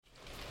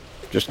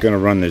just going to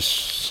run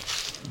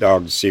this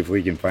dog to see if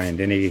we can find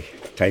any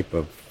type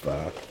of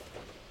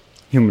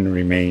human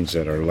remains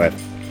that are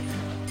left.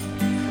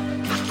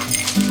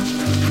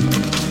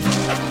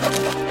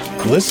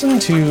 Listen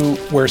to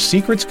Where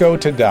Secrets Go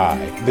to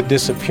Die, The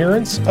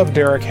Disappearance of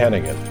Derek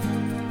Hennigan.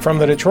 From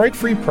the Detroit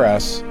Free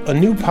Press, a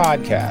new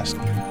podcast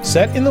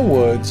set in the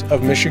woods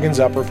of Michigan's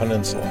Upper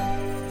Peninsula.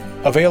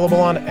 Available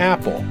on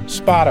Apple,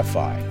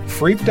 Spotify,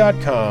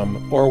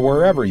 Freep.com, or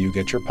wherever you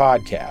get your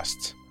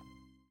podcasts.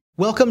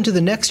 Welcome to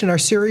the next in our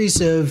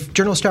series of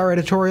Journal Star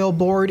editorial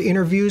board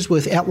interviews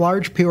with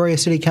at-large Peoria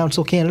City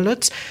Council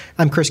candidates.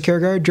 I'm Chris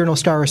Kiergaard, Journal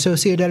Star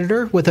Associate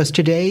Editor. With us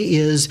today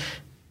is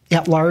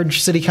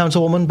at-large City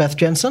Councilwoman Beth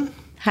Jensen.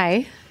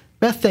 Hi.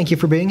 Beth, thank you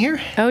for being here.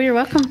 Oh, you're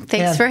welcome.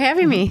 Thanks for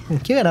having me.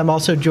 Thank you. And I'm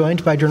also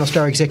joined by Journal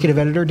Star Executive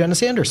Editor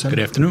Dennis Anderson. Good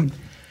afternoon.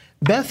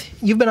 Beth,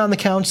 you've been on the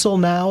council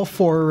now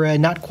for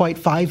not quite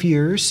 5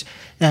 years,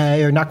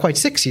 or not quite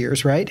 6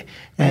 years, right?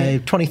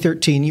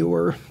 2013 you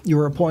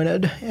were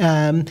appointed.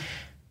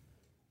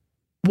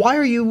 Why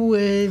are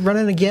you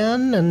running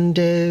again,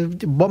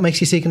 and what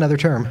makes you seek another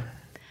term?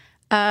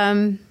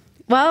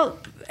 Well,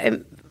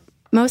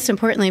 most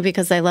importantly,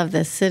 because I love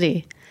this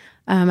city.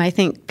 I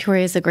think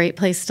Peoria is a great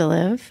place to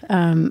live.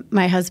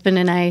 My husband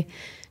and I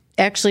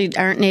actually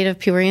aren't native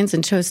Peorians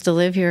and chose to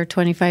live here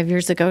 25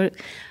 years ago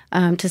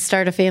to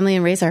start a family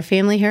and raise our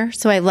family here.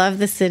 So I love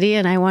the city,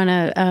 and I want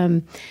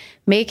to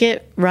make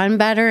it run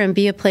better and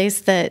be a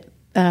place that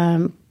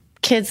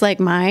kids like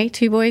my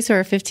two boys who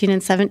are 15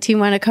 and 17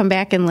 want to come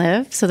back and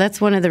live. So that's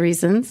one of the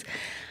reasons.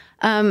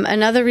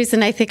 Another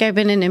reason, I think I've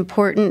been an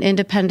important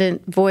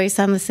independent voice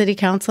on the city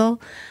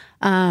council,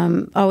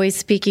 always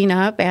speaking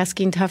up,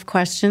 asking tough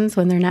questions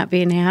when they're not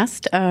being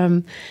asked,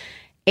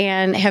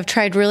 and have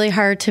tried really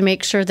hard to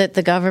make sure that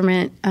the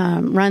government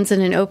runs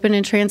in an open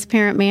and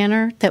transparent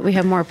manner, that we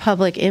have more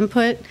public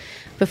input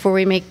before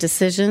we make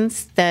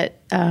decisions, that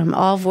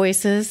all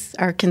voices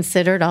are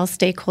considered, all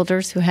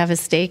stakeholders who have a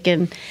stake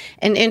and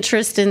an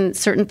interest in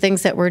certain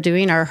things that we're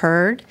doing are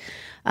heard.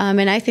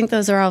 And I think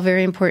those are all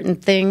very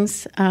important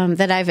things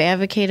that I've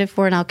advocated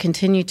for, and I'll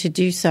continue to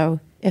do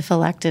so if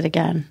elected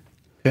again.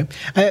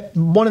 Okay.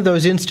 One of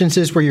those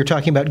instances where you're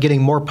talking about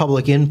getting more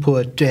public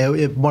input,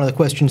 one of the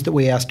questions that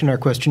we asked in our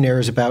questionnaire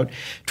is about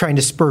trying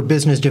to spur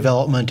business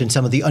development in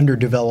some of the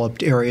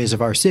underdeveloped areas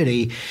of our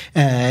city.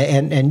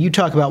 And you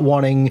talk about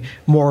wanting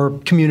more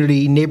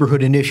community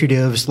neighborhood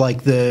initiatives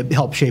like the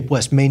Help Shape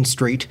West Main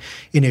Street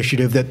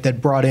initiative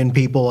that brought in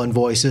people and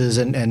voices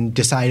and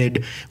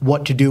decided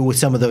what to do with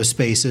some of those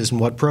spaces and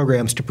what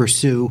programs to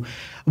pursue.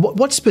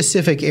 What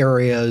specific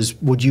areas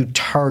would you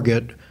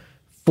target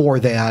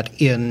for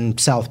that in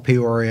South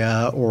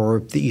Peoria or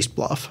the East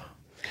Bluff?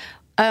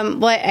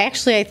 Well,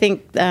 actually, I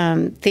think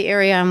the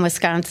area in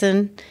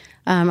Wisconsin,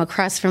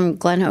 across from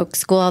Glen Oak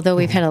School, although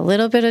we've had a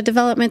little bit of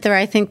development there,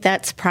 I think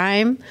that's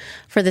prime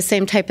for the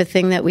same type of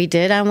thing that we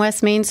did on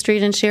West Main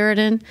Street in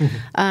Sheridan.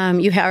 Mm-hmm.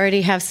 You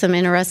already have some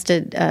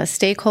interested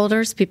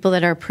stakeholders, people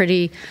that are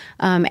pretty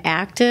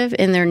active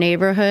in their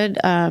neighborhood.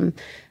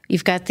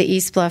 You've got the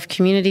East Bluff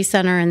Community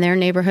Center and their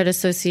neighborhood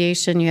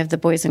association. You have the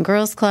Boys and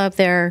Girls Club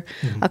there,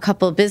 a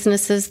couple of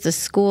businesses, the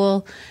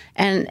school.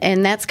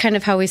 And that's kind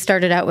of how we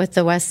started out with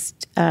the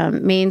West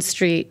Main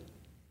Street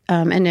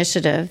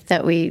initiative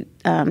that we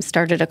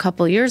started a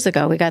couple years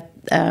ago. We got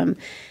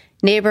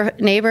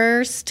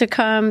neighbors to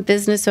come,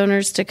 business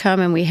owners to come,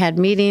 and we had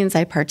meetings.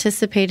 I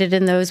participated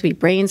in those. We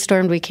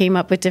brainstormed. We came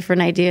up with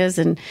different ideas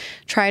and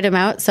tried them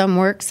out. Some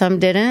worked, some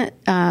didn't.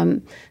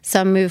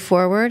 Some moved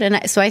forward.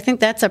 And so I think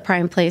that's a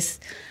prime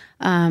place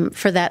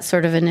for that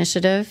sort of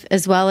initiative,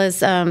 as well as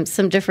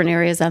some different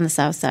areas on the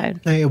south side.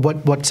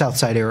 What south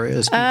side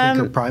areas do you think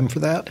are prime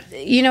for that?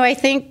 You know, I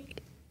think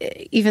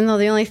even though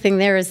the only thing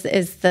there is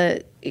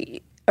the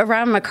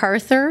around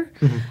MacArthur,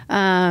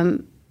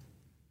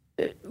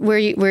 where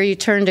you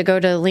turn to go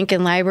to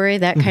Lincoln Library,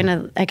 that kind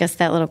of, I guess,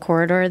 that little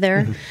corridor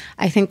there,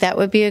 I think that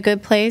would be a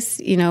good place.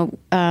 You know,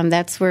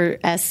 that's where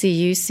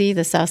SCUC,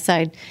 the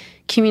Southside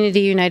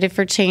Community United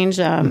for Change,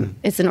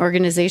 it's an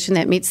organization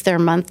that meets there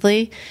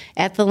monthly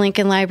at the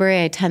Lincoln Library.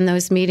 I attend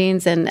those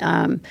meetings,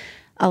 and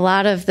a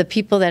lot of the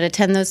people that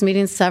attend those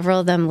meetings, several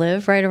of them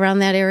live right around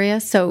that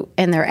area. So,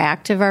 and they're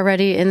active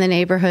already in the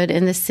neighborhood,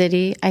 in the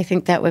city. I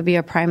think that would be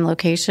a prime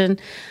location.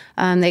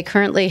 They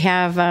currently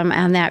have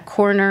on that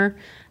corner,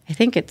 I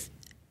think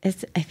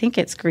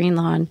it's Green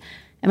Lawn.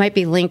 It might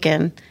be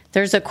Lincoln.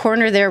 There's a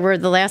corner there where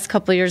the last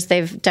couple of years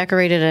they've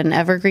decorated an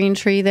evergreen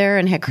tree there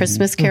and had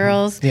Christmas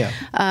carols. Yeah.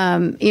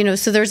 You know,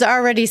 so there's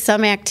already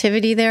some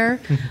activity there.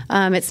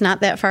 It's not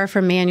that far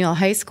from Manual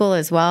High School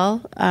as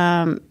well.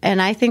 And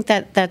I think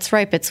that's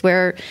ripe. It's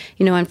where,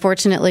 you know,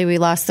 unfortunately we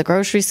lost the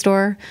grocery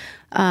store.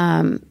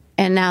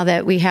 And now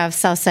that we have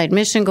Southside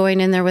Mission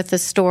going in there with the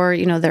store,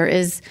 you know, there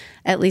is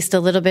at least a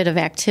little bit of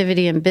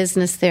activity and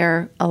business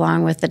there,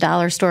 along with the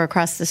dollar store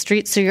across the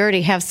street. So you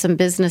already have some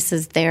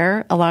businesses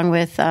there, along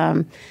with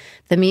the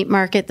meat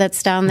market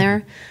that's down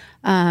there.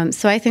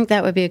 So I think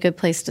that would be a good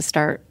place to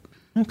start.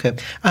 Okay.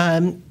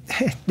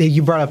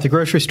 You brought up the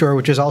grocery store,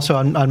 which is also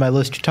on my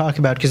list to talk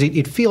about, because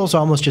it feels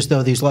almost as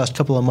though these last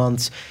couple of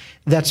months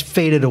that's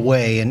faded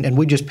away. And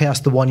we just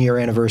passed the 1-year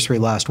anniversary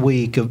last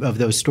week of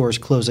those stores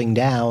closing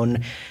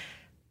down.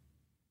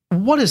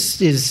 What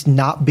is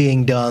not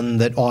being done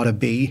that ought to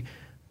be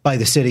by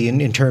the city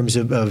in terms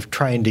of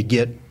trying to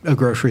get a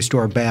grocery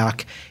store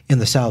back in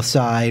the South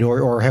Side,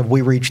 or have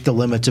we reached the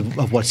limits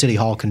of what City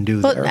Hall can do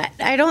there?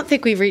 I don't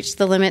think we've reached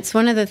the limits.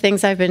 One of the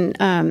things I've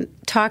been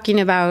talking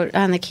about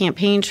on the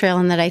campaign trail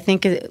and that I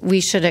think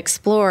we should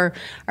explore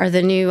are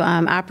the new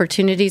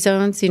opportunity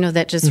zones,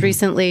 that just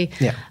recently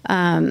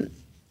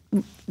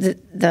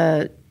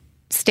the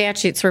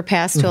statutes were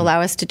passed to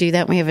allow us to do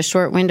that. And we have a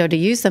short window to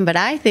use them. But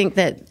I think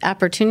that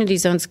opportunity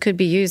zones could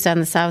be used on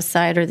the South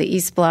Side or the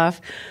East Bluff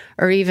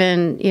or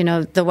even,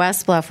 the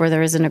West Bluff where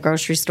there isn't a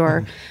grocery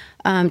store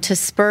to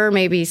spur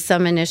maybe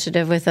some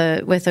initiative with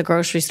a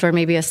grocery store,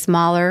 maybe a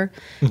smaller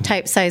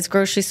type size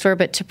grocery store,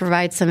 but to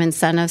provide some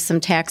incentives, some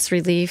tax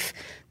relief,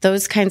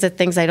 those kinds of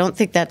things. I don't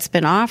think that's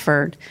been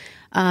offered.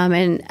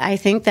 And I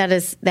think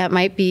that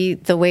might be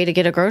the way to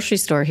get a grocery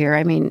store here.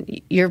 I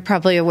mean, you're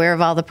probably aware of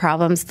all the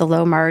problems, the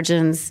low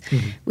margins.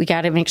 We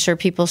got to make sure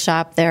people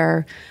shop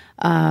there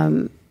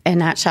and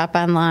not shop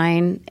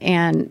online.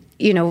 And,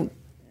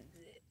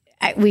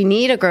 we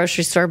need a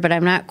grocery store, but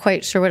I'm not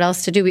quite sure what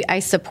else to do.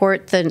 I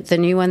support the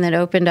new one that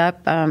opened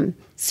up,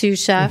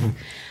 Sous Chef.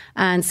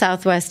 On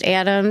Southwest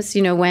Adams.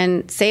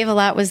 When Save a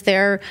Lot was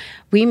there,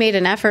 we made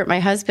an effort, my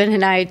husband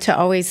and I, to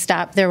always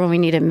stop there when we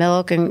needed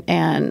milk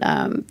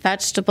and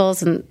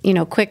vegetables and,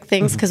 quick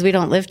things because we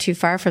don't live too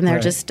far from there.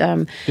 Right. Just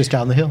down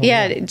the hill.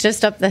 Yeah,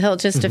 just up the hill,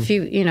 just a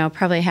few,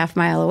 probably a half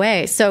mile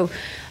away. So,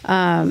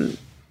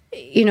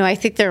 I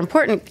think they're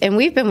important. And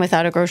we've been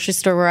without a grocery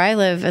store where I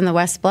live in the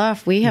West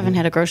Bluff. We haven't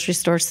had a grocery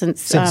store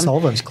since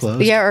Sullivan's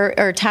closed. Yeah,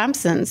 or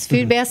Thompson's.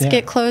 Food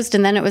Basket closed,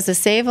 and then it was a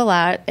Save a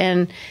Lot.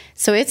 And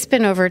so it's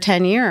been over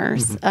 10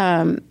 years.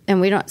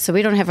 And we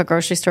don't have a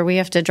grocery store. We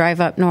have to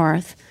drive up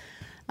north.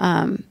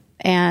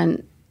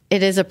 And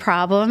it is a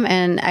problem.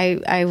 And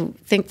I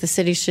think the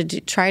city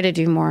should try to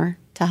do more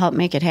to help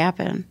make it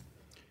happen.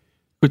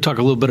 We'll talk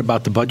a little bit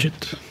about the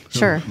budget.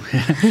 Sure.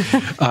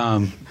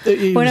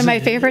 One of my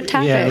favorite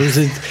topics. Yeah,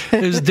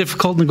 it was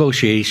difficult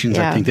negotiations,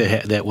 Yeah. I think,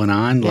 that went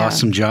on. Yeah. Lost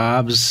some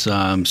jobs.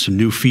 Some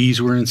new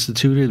fees were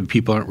instituted that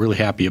people aren't really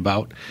happy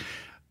about.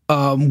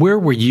 Where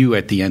were you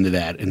at the end of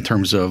that in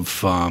terms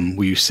of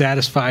were you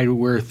satisfied with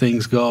where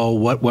things go?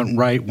 What went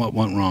right? What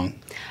went wrong?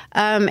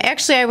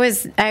 Actually,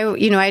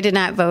 I did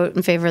not vote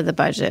in favor of the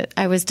budget.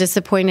 I was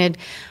disappointed.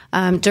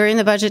 During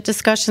the budget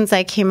discussions,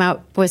 I came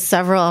out with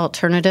several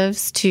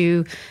alternatives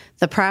to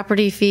the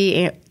property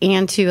fee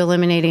and to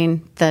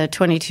eliminating the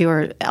 22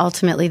 or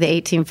ultimately the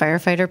 18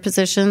 firefighter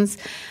positions.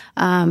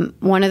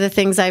 One of the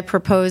things I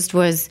proposed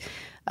was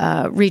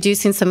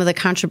reducing some of the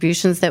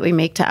contributions that we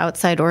make to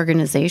outside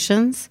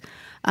organizations.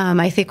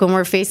 I think when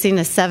we're facing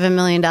a $7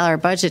 million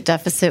budget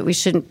deficit, we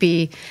shouldn't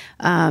be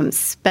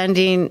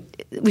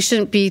we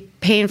shouldn't be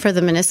paying for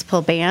the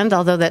municipal band,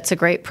 although that's a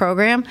great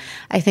program.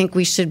 I think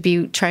we should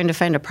be trying to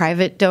find a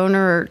private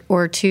donor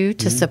or two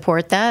to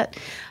support that.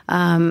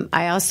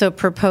 I also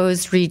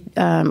proposed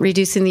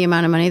reducing the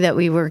amount of money that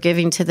we were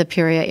giving to the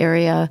Peoria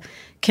Area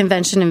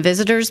Convention and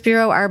Visitors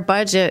Bureau. Our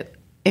budget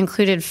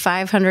included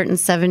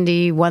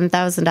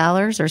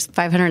 $571,000 or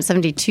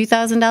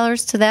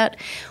 $572,000 to that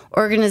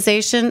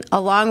organization,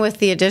 along with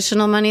the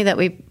additional money that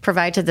we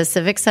provide to the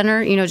Civic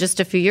Center.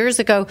 Just a few years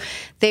ago,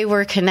 they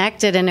were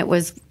connected and it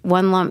was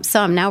one lump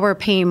sum. Now we're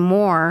paying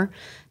more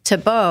to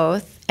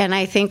both. And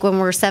I think when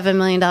we're $7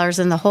 million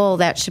in the hole,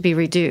 that should be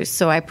reduced.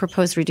 So I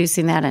proposed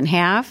reducing that in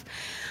half.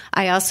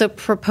 I also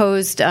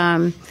proposed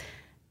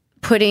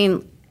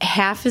putting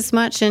half as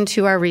much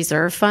into our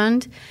reserve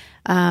fund.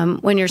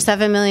 When you're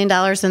 $7 million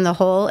in the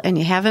hole and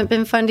you haven't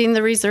been funding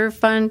the reserve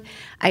fund,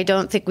 I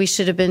don't think we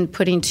should have been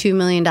putting $2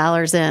 million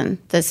in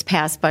this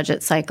past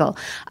budget cycle.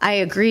 I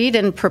agreed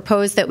and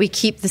proposed that we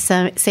keep the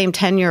same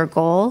 10-year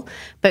goal,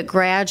 but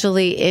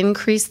gradually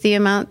increase the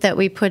amount that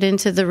we put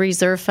into the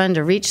reserve fund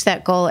to reach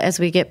that goal as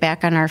we get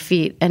back on our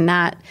feet and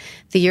not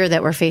the year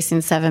that we're facing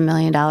 $7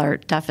 million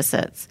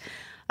deficits.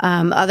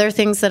 Other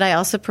things that I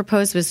also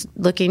proposed was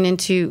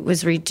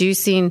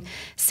reducing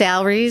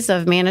salaries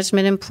of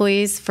management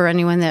employees for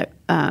anyone that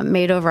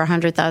made over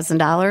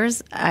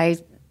 $100,000. I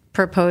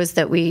proposed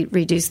that we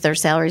reduce their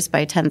salaries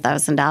by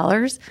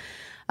 $10,000.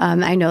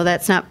 I know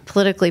that's not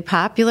politically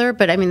popular,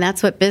 but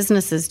that's what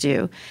businesses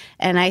do.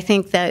 And I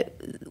think that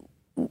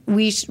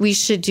we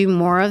should do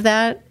more of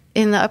that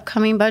in the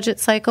upcoming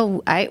budget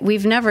cycle.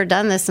 We've never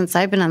done this since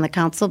I've been on the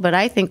council, but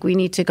I think we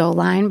need to go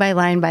line by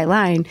line by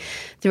line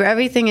through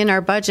everything in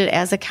our budget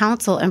as a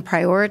council and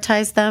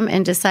prioritize them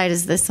and decide,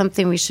 is this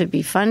something we should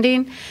be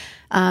funding?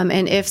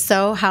 And if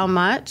so, how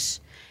much?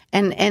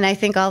 And I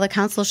think all the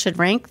council should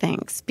rank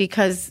things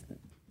because,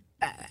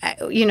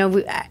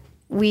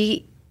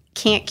 we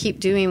can't keep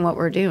doing what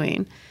we're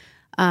doing.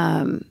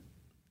 The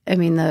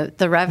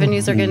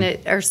revenues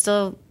are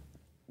still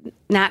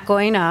not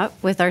going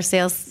up with our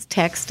sales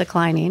tax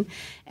declining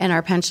and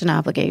our pension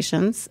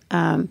obligations.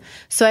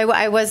 So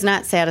I was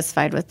not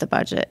satisfied with the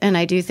budget. And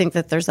I do think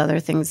that there's other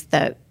things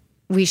that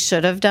we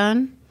should have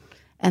done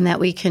and that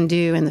we can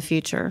do in the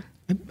future.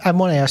 I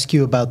want to ask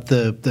you about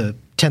the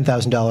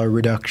 $10,000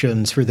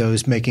 reductions for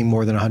those making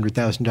more than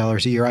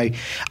 $100,000 a year.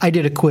 I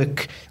did a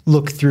quick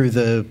look through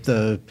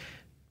the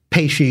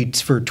pay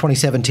sheets for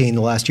 2017,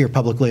 the last year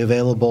publicly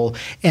available,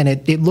 and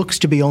it looks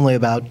to be only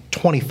about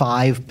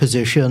 25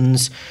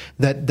 positions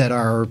that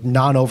are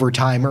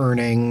non-overtime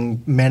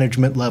earning,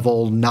 management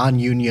level,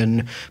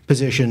 non-union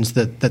positions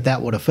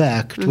that would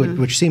affect,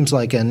 which seems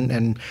like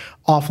an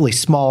awfully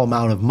small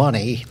amount of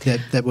money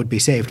that would be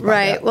saved by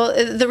right. that.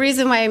 Well, the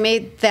reason why I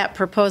made that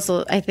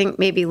proposal, I think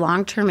maybe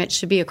long-term it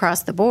should be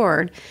across the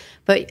board,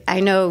 but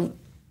I know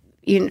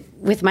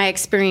with my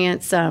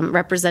experience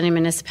representing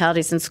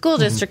municipalities and school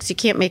districts, you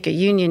can't make a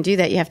union do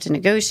that. You have to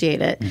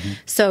negotiate it.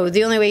 So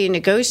the only way you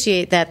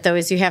negotiate that, though,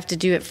 is you have to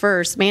do it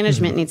first.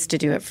 Management needs to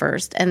do it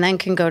first and then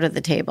can go to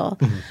the table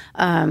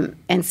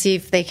and see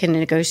if they can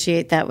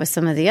negotiate that with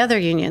some of the other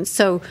unions.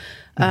 So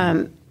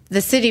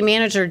the city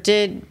manager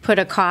did put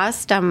a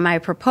cost on my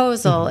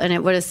proposal, and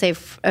it would have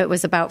saved, it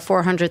was about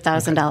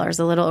 $400,000,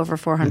 a little over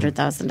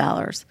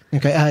 $400,000.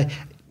 Okay.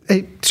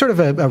 Sort of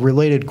a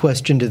related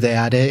question to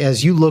that.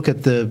 As you look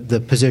at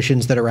the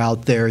positions that are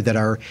out there that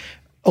are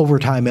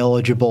overtime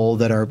eligible,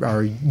 that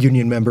are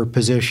union member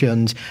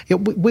positions,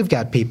 we've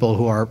got people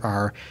who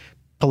are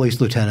police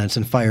lieutenants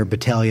and fire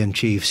battalion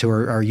chiefs who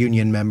are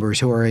union members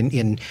who are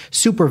in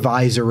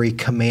supervisory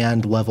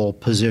command level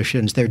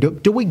positions there.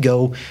 Do we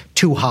go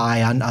too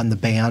high on the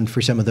band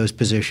for some of those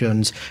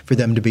positions for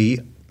them to be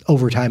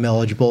overtime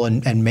eligible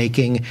and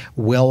making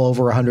well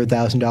over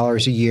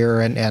 $100,000 a year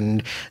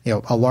and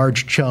a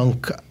large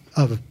chunk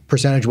of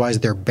percentage-wise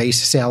their base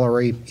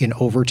salary in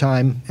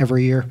overtime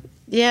every year?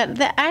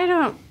 Yeah,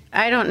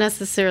 I don't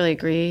necessarily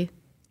agree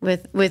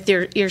with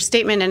your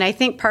statement, and I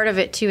think part of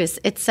it too is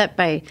it's set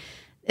by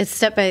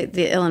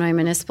the Illinois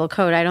Municipal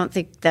Code. I don't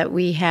think that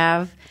we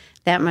have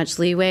that much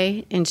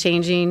leeway in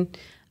changing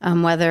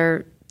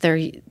whether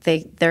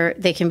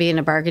they can be in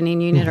a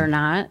bargaining unit or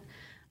not.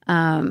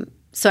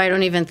 So I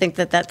don't even think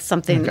that's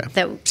something that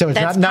so it's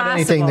that's not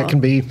anything that can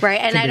be right.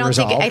 And can I be don't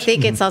resolved. think I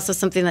think it's also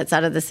something that's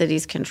out of the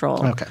city's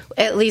control. Okay.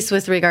 At least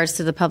with regards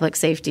to the public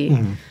safety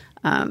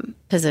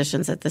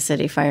positions at the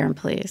city, fire and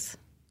police,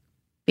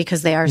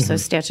 because they are so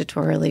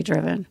statutorily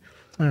driven.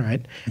 All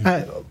right.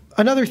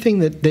 Another thing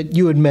that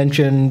you had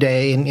mentioned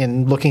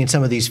in looking at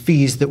some of these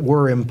fees that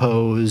were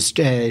imposed,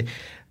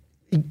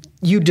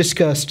 you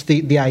discussed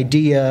the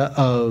idea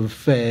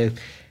of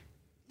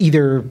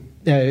either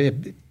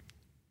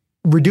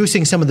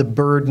reducing some of the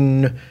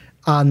burden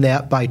on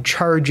that by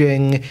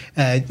charging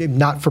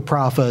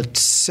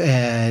not-for-profits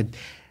and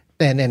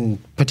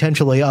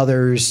potentially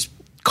others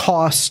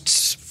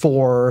costs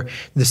for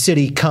the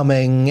city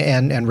coming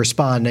and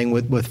responding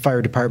with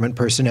fire department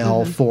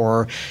personnel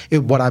for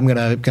what I'm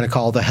going to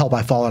call the hell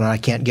by falling and I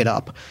can't get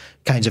up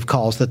kinds of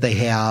calls that they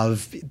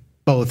have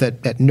both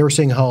at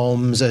nursing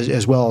homes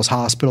as well as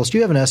hospitals. Do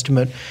you have an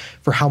estimate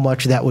for how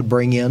much that would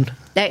bring in?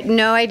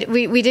 No,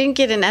 we didn't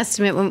get an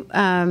estimate.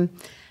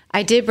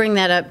 I did bring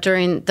that up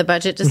during the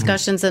budget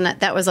discussions, and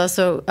that was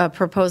also a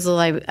proposal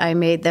I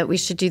made that we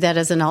should do that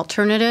as an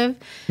alternative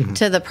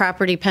to the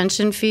property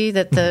pension fee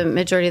that the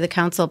majority of the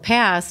council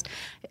passed.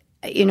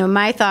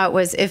 My thought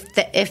was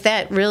if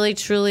that really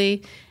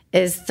truly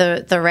is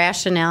the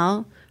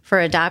rationale for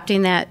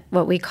adopting that,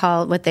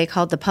 what they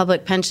called the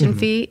public pension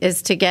fee,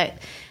 is to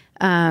get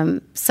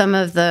some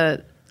of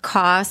the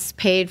costs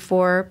paid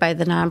for by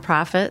the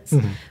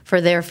nonprofits for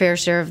their fair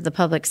share of the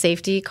public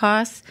safety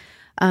costs.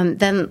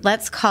 Then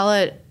let's call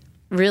it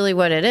really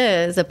what it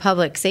is, a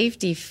public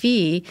safety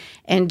fee,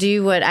 and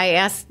do what I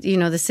asked,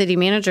 the city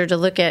manager to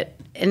look at.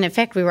 And in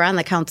fact, we were on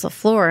the council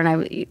floor and I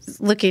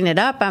was looking it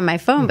up on my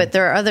phone, but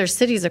there are other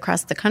cities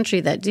across the country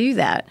that do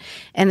that.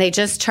 And they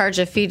just charge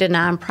a fee to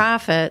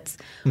nonprofits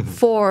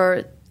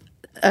for,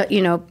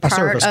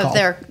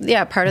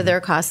 part of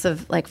their costs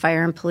of like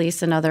fire and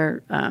police and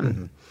other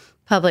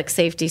public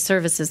safety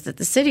services that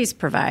the cities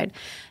provide.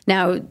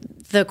 Now,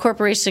 the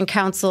Corporation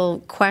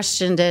Council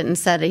questioned it and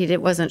said he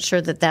wasn't sure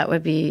that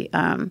would be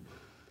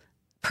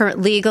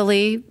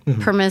legally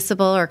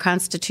permissible or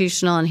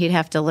constitutional, and he'd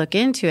have to look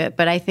into it.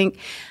 But I think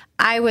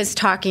I was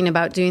talking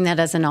about doing that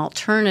as an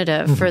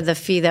alternative for the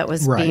fee that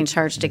was being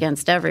charged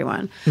against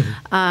everyone.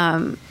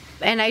 And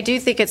I do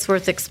think it's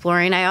worth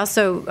exploring. I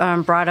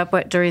also brought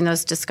up during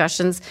those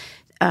discussions,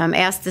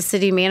 asked the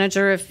city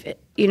manager if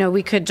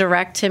we could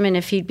direct him and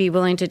if he'd be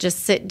willing to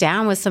just sit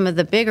down with some of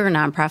the bigger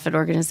nonprofit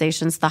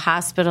organizations, the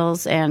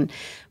hospitals and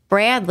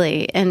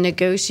Bradley, and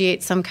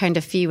negotiate some kind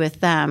of fee with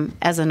them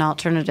as an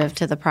alternative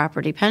to the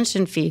property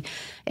pension fee.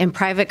 In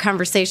private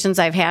conversations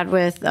I've had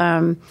with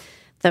the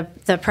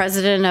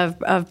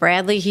president of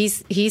Bradley,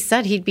 he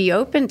said he'd be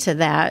open to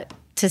that,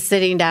 to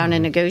sitting down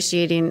and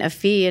negotiating a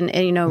fee,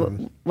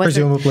 and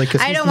presumably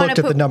because he's looked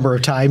at the number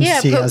of times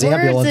he has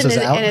ambulances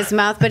out in his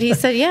mouth. But he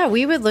said,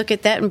 we would look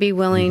at that and be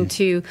willing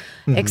to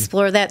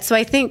explore that. So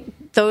I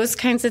think those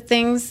kinds of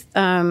things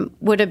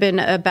would have been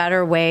a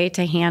better way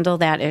to handle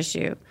that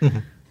issue.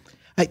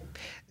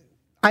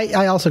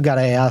 I also got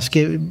to ask,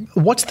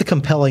 what's the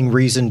compelling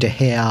reason to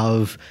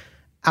have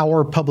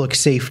our public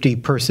safety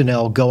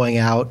personnel going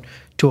out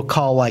to a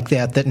call like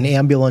that an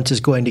ambulance is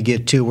going to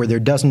get to, where there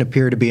doesn't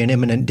appear to be an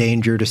imminent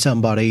danger to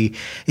somebody,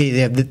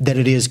 that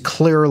it is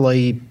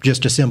clearly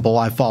just a simple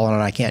 "I've fallen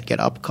and I can't get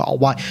up" call?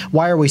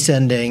 Why are we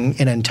sending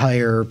an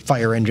entire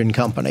fire engine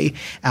company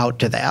out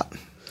to that?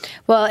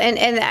 Well,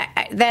 and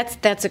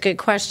that's a good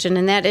question,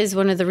 and that is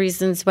one of the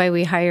reasons why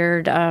we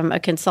hired a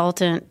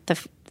consultant.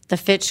 The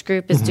Fitch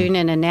Group is doing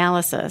an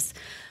analysis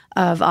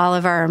of all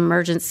of our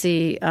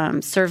emergency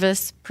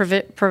service,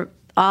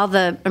 all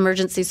the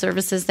emergency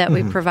services that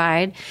we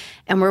provide,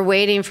 and we're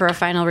waiting for a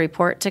final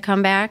report to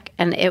come back.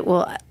 And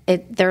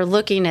they're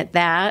looking at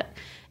that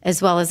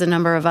as well as a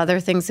number of other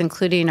things,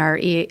 including our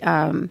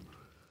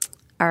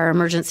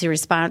emergency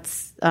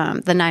response,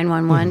 the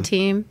 911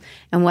 team,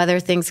 and whether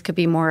things could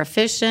be more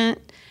efficient,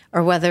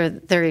 or whether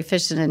they're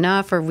efficient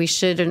enough, or we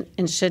should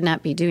and should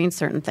not be doing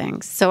certain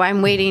things. So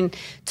I'm waiting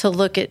to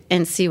look at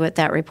and see what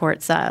that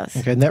report says.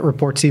 Okay, and that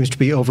report seems to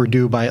be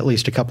overdue by at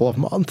least a couple of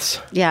months.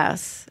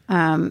 Yes.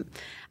 I'm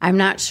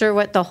not sure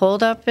what the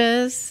holdup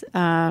is,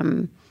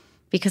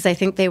 because I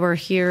think they were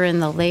here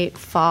in the late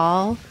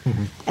fall.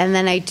 And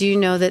then I do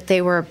know that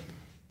they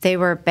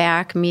were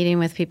back meeting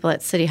with people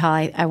at City Hall,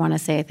 I want to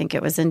say, I think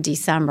it was in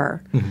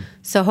December.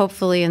 So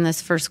hopefully in this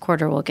first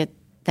quarter we'll get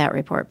that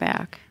report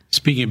back.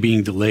 Speaking of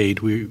being delayed,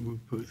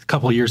 a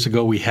couple of years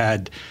ago we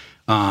had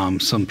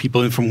some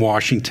people in from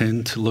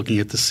Washington looking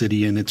at the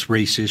city and its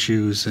race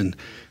issues, and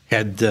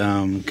had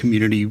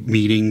community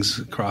meetings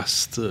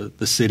across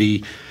the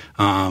city.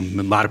 A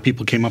lot of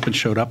people came up and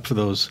showed up for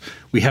those.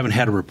 We haven't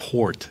had a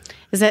report.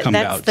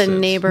 That's the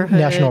neighborhood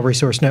National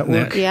Resource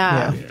Network.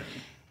 Yeah.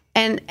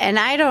 And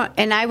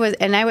I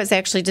was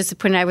actually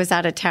disappointed. I was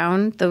out of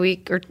town the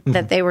week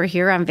that they were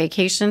here on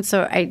vacation,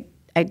 so I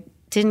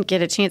didn't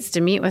get a chance to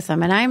meet with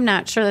them. And I'm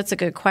not sure. That's a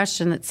good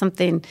question. That's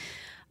something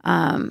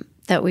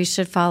that we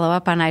should follow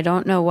up on. I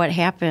don't know what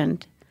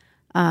happened.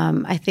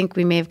 I think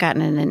we may have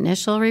gotten an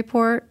initial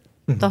report,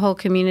 the whole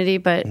community,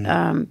 but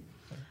I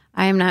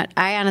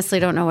honestly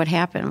don't know what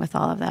happened with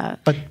all of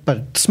that.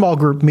 But small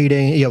group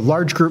meeting,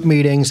 large group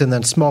meetings, and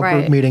then small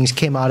group meetings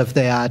came out of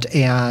that.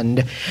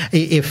 And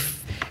if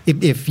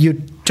you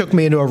took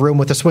me into a room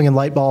with a swinging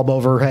light bulb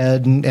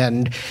overhead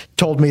and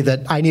told me that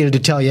I needed to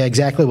tell you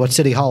exactly what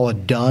City Hall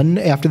had done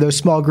after those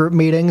small group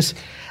meetings,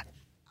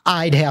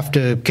 I'd have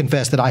to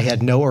confess that I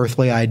had no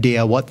earthly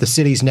idea what the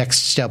city's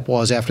next step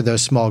was after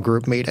those small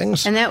group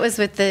meetings. And that was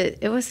with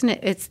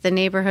it's the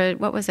neighborhood,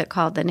 what was it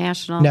called? The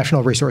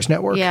National Resource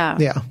Network.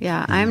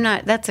 Yeah. I'm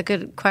not, that's a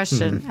good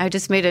question. I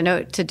just made a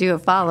note to do a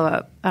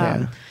follow-up.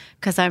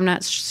 Because I'm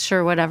not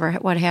sure what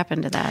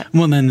happened to that.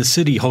 Well, then the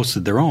city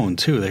hosted their own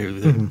too.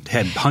 They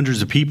had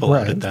hundreds of people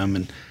out at them,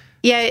 and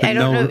I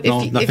don't know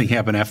if nothing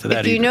happened after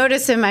that. If you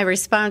notice in my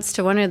response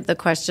to one of the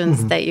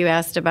questions that you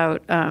asked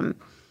about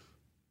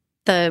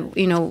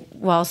the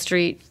Wall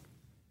Street,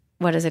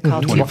 what is it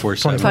called?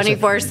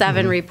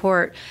 24/7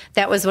 report.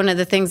 That was one of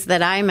the things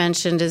that I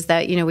mentioned, is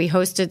that we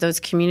hosted those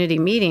community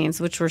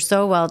meetings, which were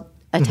so well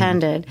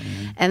attended,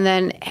 and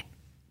then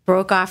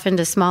broke off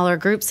into smaller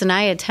groups. And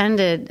I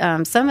attended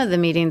some of the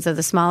meetings of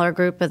the smaller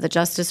group of the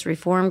Justice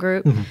Reform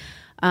Group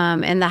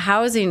and the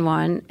housing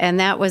one. And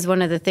that was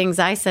one of the things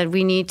I said,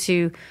 we need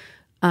to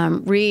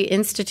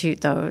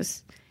reinstitute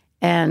those.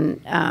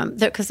 And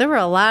because there were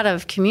a lot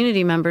of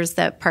community members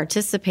that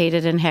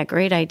participated and had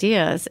great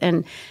ideas,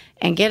 and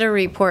get a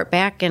report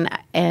back,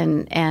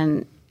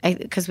 and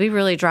because we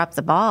really dropped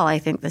the ball, I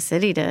think the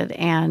city did.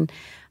 And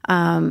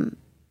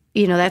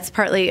that's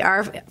partly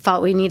our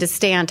fault. We need to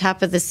stay on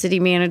top of the city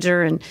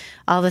manager and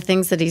all the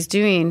things that he's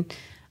doing.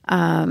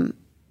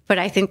 But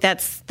I think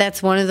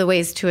that's one of the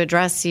ways to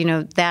address,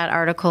 that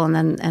article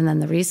and then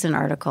the recent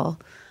article.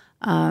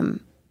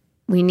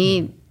 We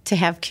need to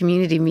have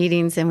community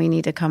meetings, and we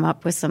need to come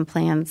up with some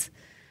plans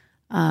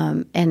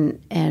and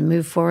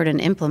move forward and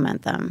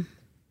implement them.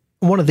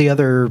 One of the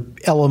other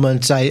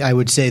elements I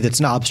would say that's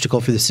an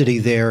obstacle for the city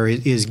there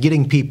is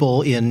getting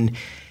people in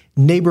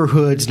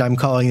neighborhoods, and I'm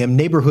calling them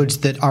neighborhoods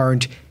that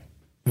aren't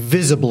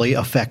visibly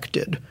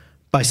affected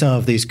by some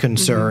of these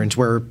concerns,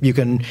 where you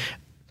can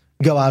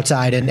go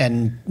outside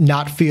and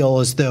not feel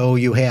as though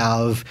you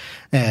have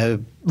a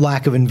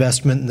lack of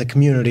investment in the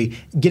community.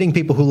 Getting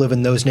people who live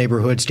in those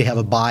neighborhoods to have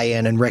a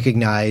buy-in and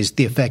recognize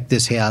the effect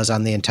this has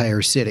on the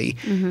entire city.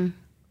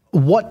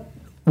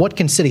 What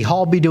can City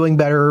Hall be doing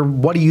better?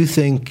 What do you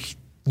think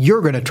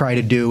you're going to try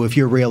to do if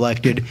you're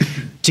reelected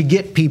to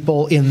get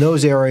people in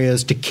those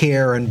areas to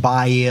care and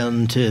buy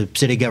in to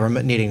city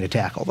government needing to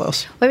tackle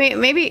this?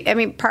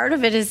 Maybe part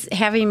of it is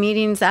having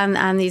meetings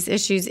on these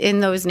issues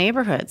in those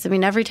neighborhoods.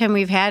 Every time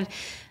we've had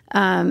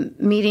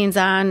meetings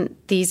on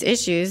these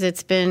issues,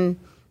 it's been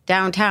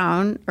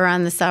downtown or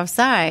on the south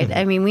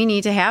side. We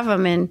need to have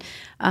them in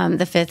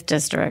the 5th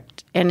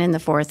District and in the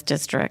 4th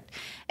District.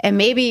 And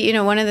maybe,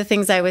 one of the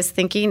things I was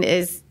thinking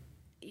is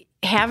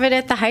have it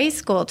at the high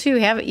school too.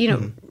 Have it,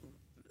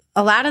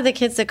 a lot of the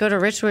kids that go to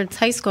Richwoods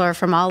High School are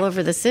from all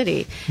over the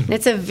city.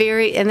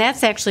 And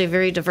that's actually a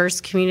very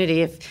diverse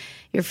community. If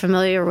you're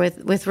familiar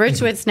with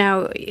Richwoods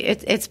now,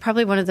 it's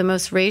probably one of the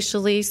most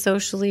racially,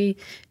 socially,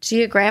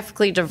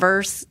 geographically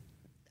diverse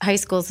high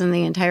schools in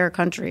the entire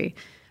country,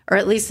 or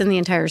at least in the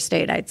entire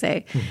state, I'd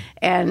say.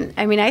 And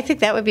I mean, I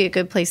think that would be a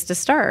good place to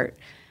start.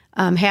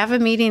 Have a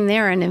meeting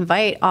there and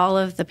invite all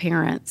of the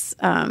parents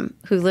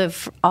who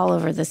live all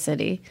over the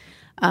city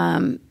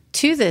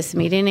to this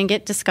meeting and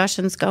get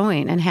discussions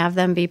going and have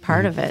them be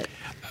part of it.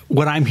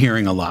 What I'm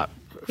hearing a lot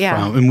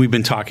from, and we've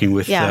been talking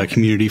with the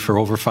community for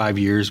over 5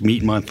 years,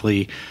 meet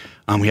monthly.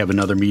 We have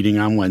another meeting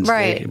on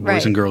Wednesday,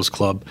 Boys and Girls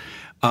Club,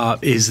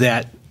 is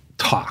that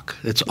talk.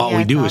 That's all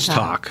we do is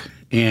talk.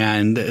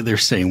 And they're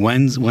saying,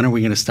 when are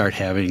we going to start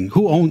having,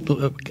 who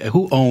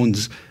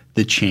owns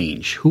the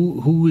change?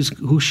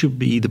 Who should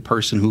be the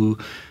person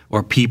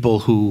or people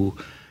who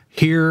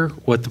hear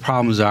what the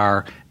problems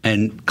are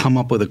and come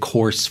up with a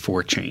course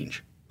for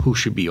change? Who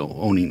should be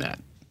owning that?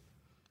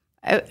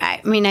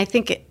 I mean, I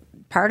think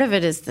part of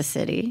it is the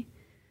city.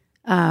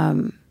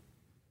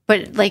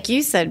 But like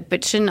you said,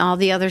 shouldn't all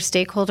the other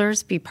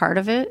stakeholders be part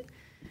of it?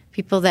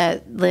 People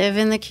that live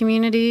in the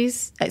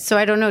communities. So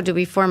I don't know, do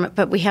we form it?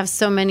 But we have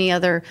so many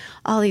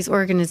all these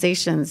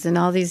organizations and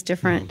all these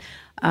different,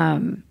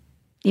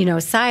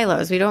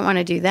 silos. We don't want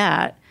to do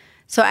that.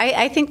 So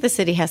I think the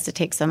city has to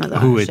take some of the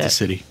ownership. Who is the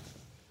city?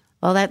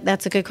 Well,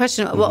 that's a good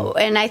question. Well,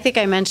 and I think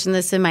I mentioned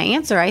this in my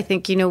answer. I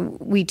think,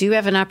 we do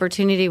have an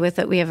opportunity with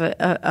it. We have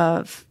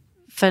a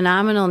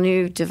phenomenal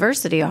new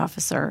diversity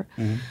officer.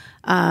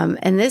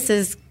 And this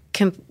is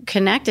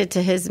connected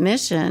to his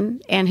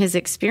mission and his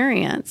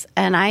experience.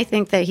 And I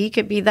think that he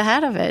could be the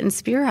head of it and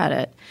spearhead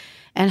it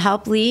and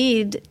help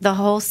lead the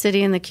whole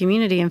city and the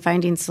community in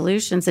finding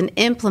solutions and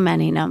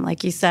implementing them,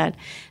 like you said,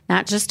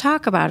 not just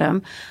talk about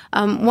them.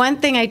 One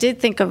thing I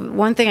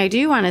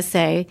do want to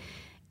say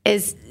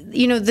is,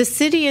 the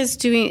city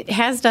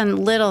has done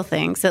little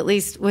things, at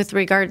least with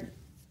regard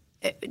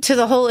to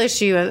the whole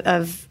issue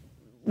of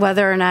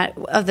whether or not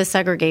of the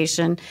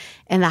segregation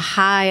and the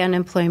high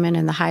unemployment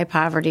and the high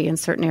poverty in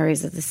certain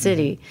areas of the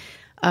city.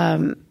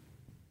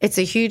 It's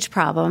a huge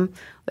problem.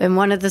 And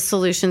one of the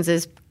solutions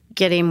is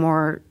getting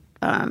more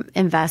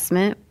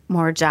investment,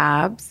 more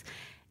jobs.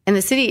 And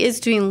the city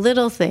is doing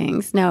little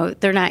things. Now,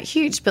 they're not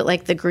huge, but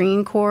like the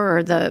Green Corps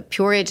or the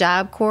Peoria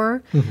Job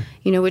Corps,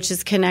 which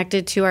is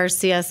connected to our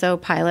CSO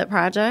pilot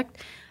project.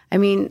 I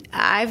mean,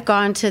 I've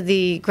gone to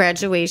the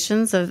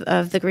graduations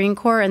of the Green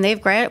Corps, and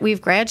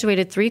we've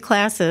graduated 3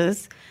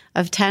 classes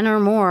of 10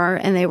 or more,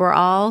 and they were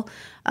all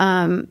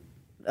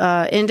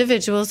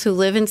individuals who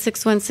live in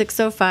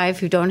 61605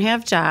 who don't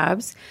have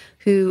jobs,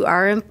 who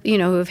are,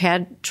 who've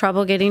had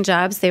trouble getting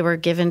jobs. They were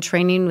given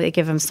training. They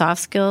give them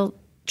soft skill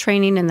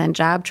training and then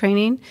job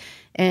training,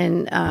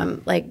 and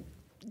like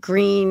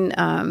green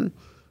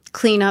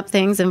cleanup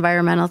things,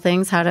 environmental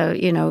things, how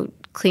to,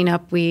 clean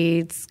up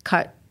weeds,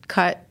 cut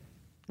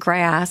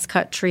grass,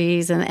 cut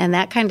trees, and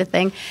that kind of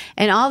thing.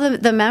 And all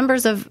the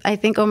members of, I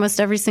think, almost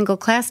every single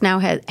class now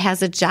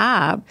has a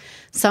job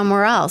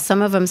somewhere else.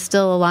 Some of them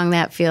still along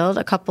that field.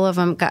 A couple of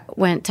them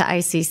went to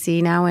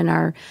ICC now and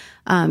are,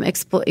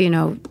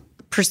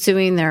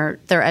 pursuing their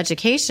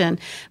education.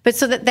 But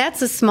so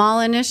that's a small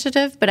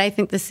initiative, but I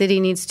think the city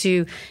needs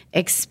to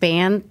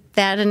expand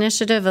that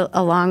initiative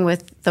along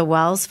with the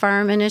Wells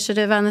Farm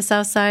initiative on the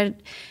south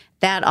side.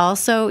 That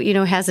also,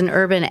 has an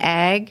urban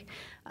ag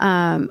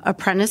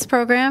apprentice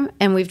program,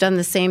 and we've done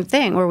the same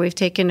thing where we've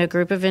taken a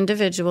group of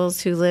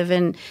individuals who live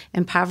in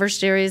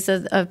impoverished areas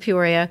of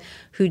Peoria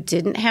who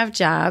didn't have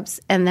jobs,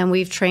 and then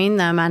we've trained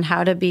them on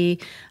how to be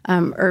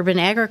urban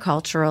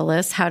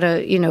agriculturalists, how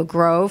to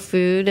grow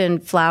food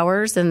and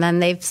flowers, and then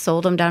they've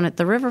sold them down at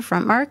the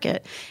riverfront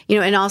market.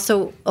 And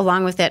also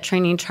along with that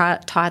training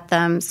taught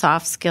them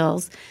soft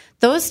skills.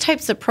 Those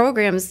types of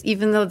programs,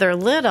 even though they're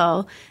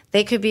little,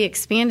 they could be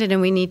expanded,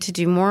 and we need to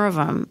do more of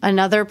them.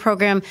 Another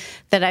program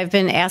that I've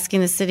been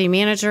asking the city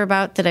manager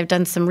about that I've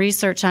done some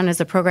research on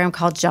is a program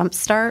called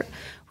Jumpstart,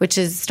 which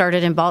is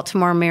started in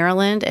Baltimore,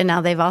 Maryland, and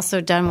now they've also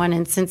done one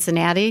in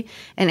Cincinnati.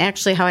 And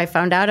actually how I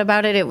found out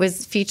about it, it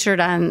was featured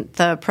on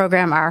the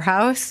program Our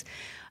House.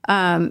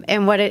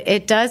 And what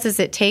it does is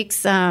it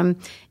takes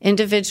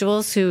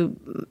individuals who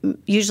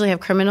usually have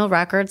criminal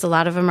records, a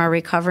lot of them are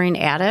recovering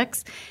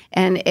addicts,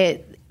 and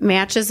it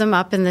matches them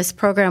up in this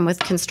program with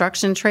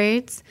construction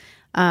trades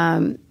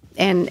and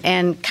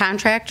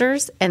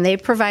contractors, and they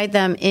provide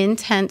them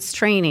intense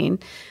training,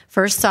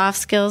 first soft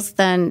skills,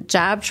 then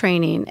job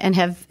training, and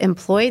have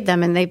employed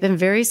them, and they've been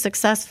very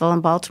successful in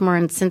Baltimore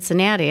and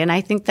Cincinnati. And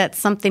I think that's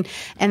something,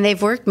 and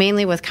they've worked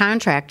mainly with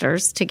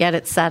contractors to get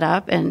it set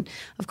up, and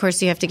of course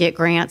you have to get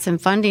grants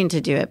and funding to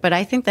do it, but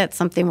I think that's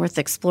something worth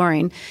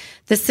exploring.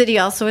 The city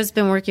also has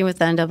been working with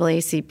the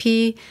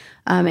NAACP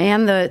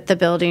and the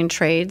building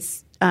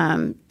trades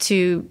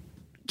to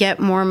get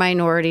more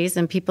minorities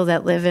and people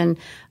that live in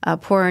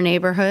poorer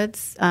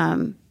neighborhoods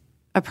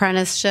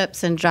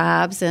apprenticeships and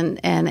jobs, and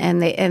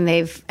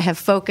they have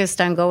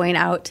focused on going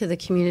out to the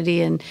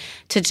community and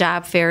to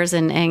job fairs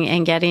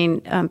and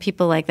getting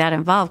people like that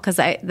involved, because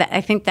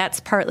I think that's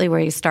partly where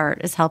you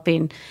start, is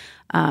helping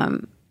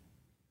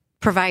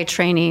provide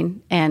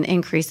training and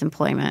increase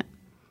employment.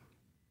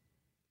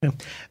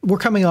 We're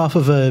coming off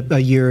of a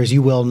year, as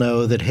you well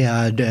know, that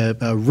had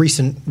a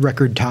recent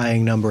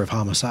record-tying number of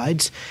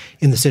homicides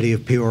in the city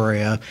of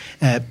Peoria.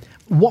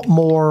 What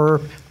more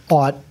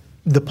ought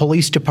the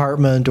police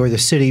department or the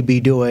city be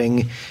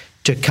doing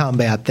to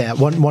combat that?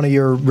 One of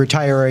your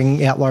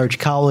retiring at-large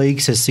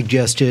colleagues has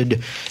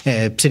suggested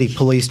city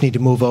police need to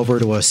move over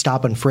to a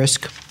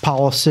stop-and-frisk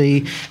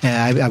policy.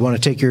 I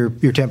want to take your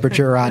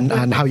temperature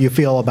on how you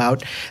feel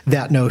about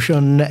that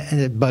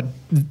notion, but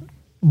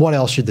what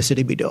else should the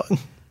city be doing?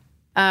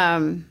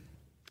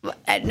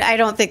 I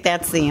don't think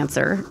that's the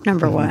answer,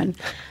 number one.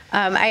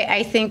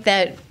 I think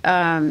that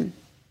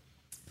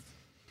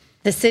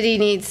the city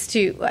needs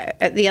to.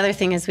 The other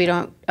thing is we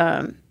don't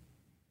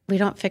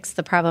fix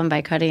the problem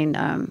by cutting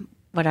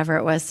whatever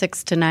it was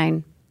 6 to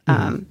 9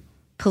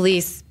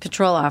 police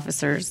patrol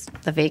officers,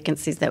 the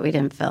vacancies that we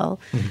didn't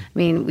fill. I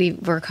mean,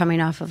 we're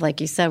coming off of,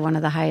 like you said, one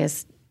of the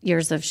highest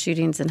years of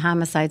shootings and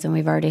homicides, and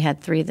we've already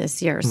had 3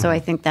 this year. So I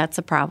think that's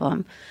a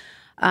problem.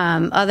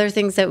 Other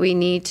things that we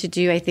need to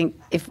do, I think,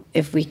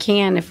 if we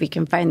can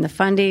find the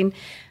funding,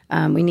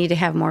 we need to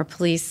have more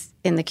police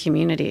in the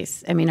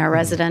communities. I mean, our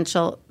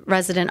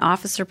resident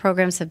officer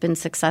programs have been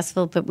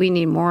successful, but we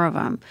need more of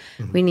them.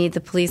 We need the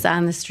police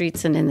on the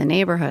streets and in the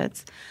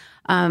neighborhoods.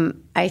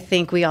 I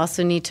think we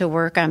also need to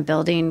work on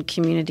building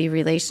community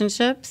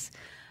relationships.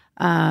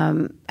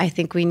 I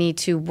think we need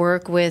to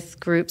work with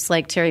groups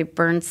like Terry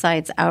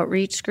Burnside's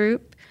outreach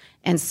group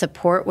and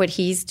support what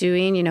he's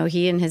doing. You know,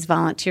 he and his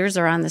volunteers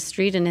are on the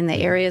street, and in the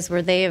areas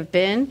where they have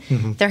been,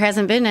 there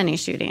hasn't been any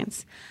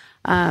shootings.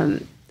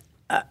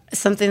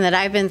 Something that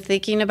I've been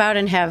thinking about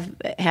and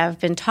have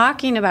been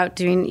talking about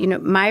doing. You know,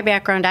 my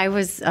background,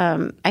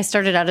 I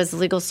started out as a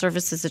legal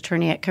services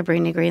attorney at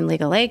Cabrini Green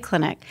Legal Aid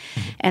Clinic,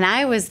 and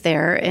I was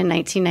there in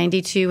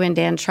 1992 when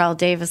Dantrell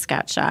Davis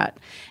got shot,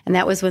 and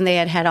that was when they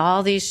had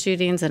all these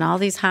shootings and all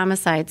these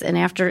homicides. And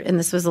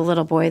this was a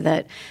little boy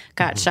that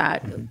got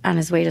shot on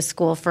his way to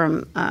school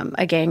from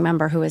a gang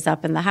member who was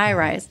up in the high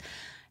rise.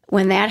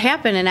 When that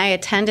happened, and I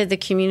attended the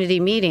community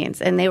meetings,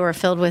 and they were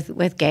filled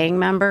with gang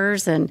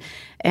members and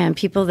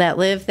people that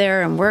lived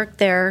there and worked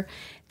there,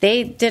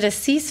 they did a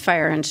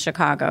ceasefire in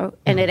Chicago.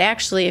 And it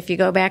actually, if you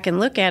go back and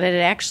look at it, it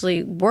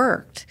actually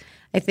worked.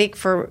 I think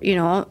for,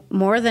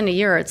 more than a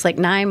year, it's like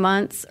 9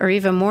 months or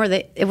even more.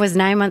 It was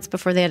 9 months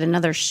before they had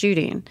another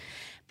shooting.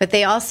 But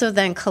they also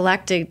then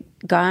collected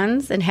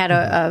guns and had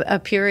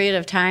a period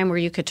of time where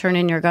you could turn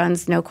in your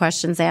guns, no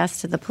questions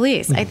asked, to the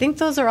police. I think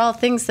those are all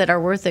things that are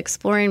worth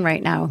exploring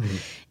right now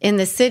in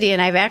the city.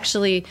 And I've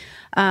actually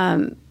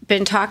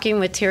been talking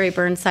with Terry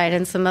Burnside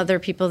and some other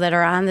people that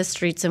are on the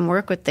streets and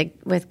work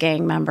with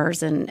gang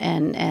members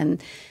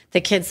and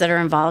the kids that are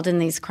involved in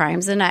these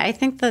crimes. And I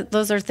think that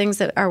those are things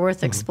that are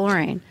worth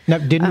exploring. Now,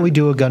 didn't we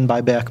do a gun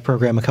buyback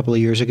program a couple of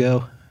years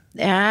ago?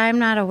 I'm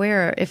not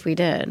aware if we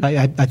did.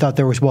 I thought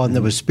there was one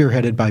that was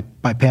spearheaded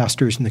by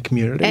pastors in the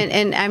community.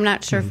 And I'm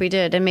not sure if we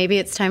did. And maybe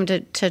it's time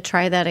to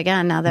try that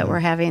again now that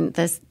we're having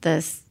this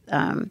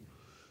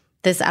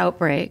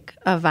outbreak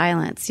of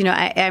violence.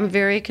 I'm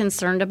very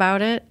concerned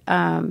about it.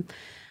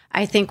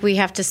 I think we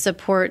have to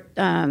support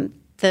the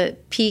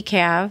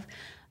PCAV,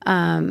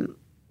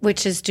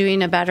 which is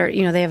doing a better,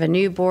 they have a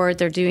new board,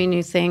 they're doing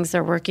new things,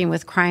 they're working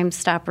with Crime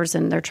Stoppers,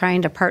 and they're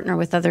trying to partner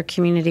with other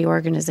community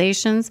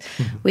organizations.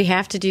 We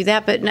have to do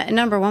that, but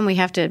number one, we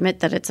have to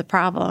admit that it's a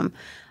problem.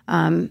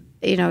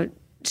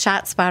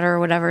 ShotSpotter or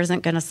whatever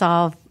isn't going to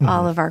solve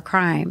all of our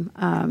crime,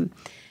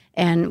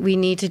 and we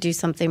need to do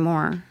something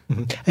more.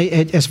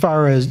 As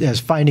far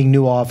as finding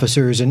new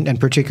officers, and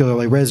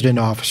particularly resident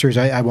officers,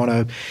 I want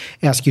to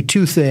ask you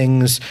 2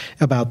 things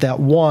about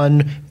that.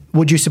 One,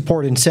 would you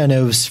support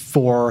incentives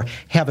for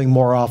having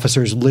more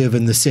officers live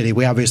in the city?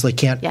 We obviously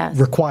can't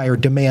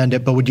demand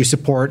it, but would you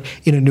support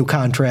in a new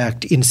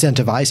contract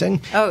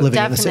incentivizing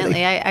living in the city?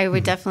 Definitely. I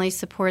would definitely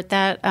support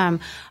that.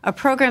 A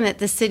program that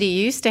the city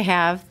used to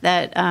have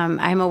that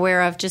I'm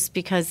aware of just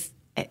because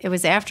it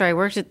was after I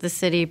worked at the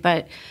city,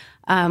 but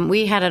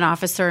we had an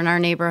officer in our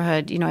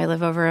neighborhood. I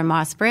live over in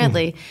Moss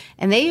Bradley,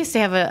 and they used to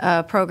have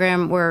a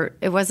program where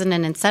it wasn't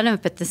an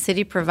incentive, but the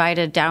city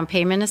provided down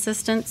payment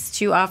assistance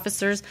to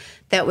officers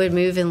that would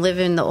move and live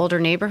in the older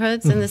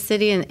neighborhoods in the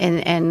city, and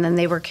then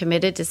they were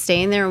committed to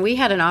staying there. And we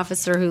had an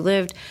officer who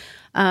lived,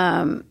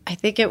 I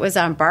think it was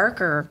on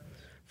Barker,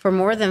 for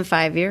more than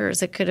 5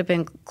 years. It could have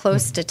been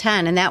close to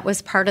 10, and that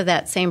was part of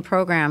that same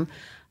program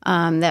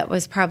that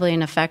was probably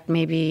in effect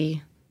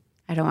maybe,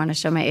 I don't want to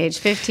show my age,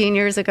 15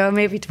 years ago,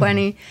 maybe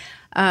 20.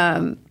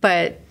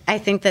 But I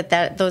think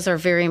that those are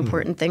very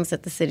important things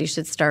that the city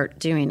should start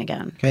doing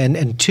again.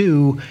 And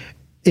 2,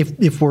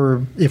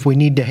 if we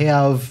need to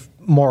have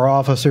more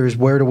officers,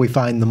 where do we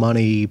find the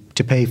money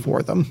to pay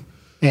for them?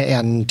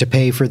 and to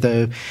pay for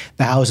the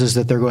houses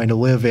that they're going to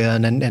live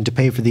in and to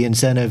pay for the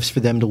incentives for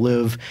them to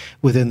live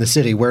within the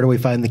city? Where do we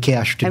find the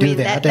cash to do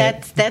that?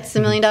 That's the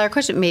 $1 million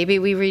question. Maybe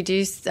we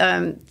reduce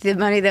the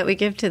money that we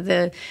give to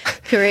the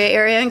Peoria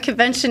Area and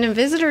Convention and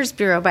Visitors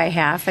Bureau by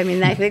half. I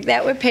mean, I think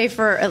that would pay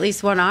for at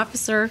least one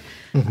officer,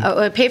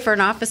 would pay for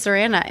an officer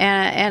and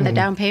a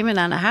down payment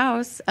on a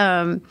house.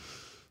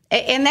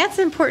 And that's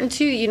important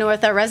too,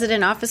 with our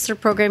resident officer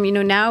program.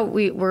 Now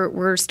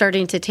we're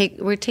starting to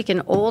we're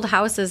taking old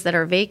houses that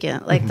are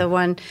vacant, like the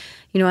one,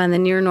 on the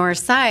near north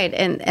side,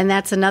 and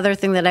that's another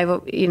thing that I've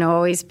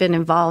always been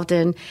involved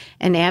in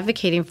and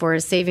advocating for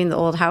is saving the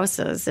old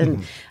houses,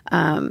 and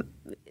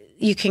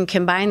you can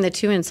combine the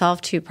two and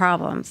solve two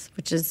problems,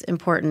 which is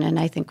important, and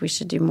I think we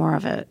should do more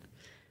of it.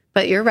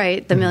 But you're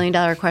right, the $1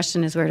 million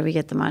question is where do we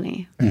get the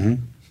money?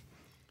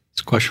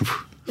 It's a question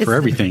for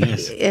everything,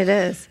 yes. It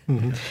is.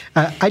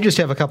 I just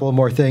have a couple of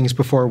more things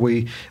before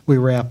we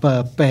wrap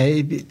up.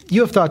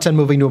 You have thoughts on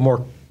moving to a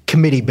more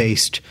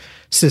committee-based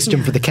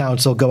system for the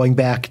council, going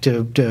back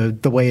to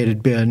the way it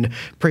had been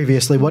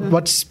previously.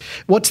 What's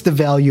the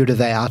value to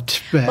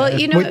that?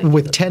 Well,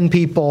 with 10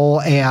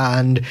 people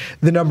and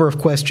the number of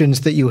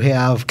questions that you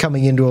have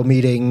coming into a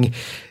meeting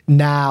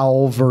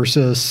now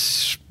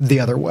versus the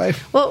other way.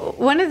 Well,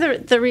 one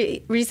of the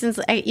reasons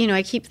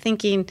I keep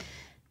thinking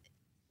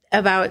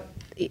about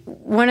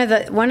one of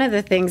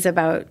the things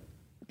about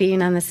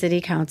being on the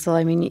city council.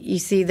 I mean, you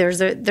see,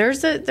 there's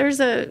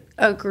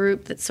a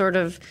group that sort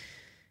of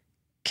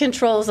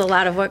controls a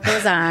lot of what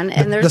goes on,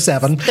 and there's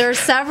there's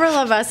several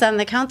of us on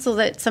the council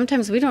that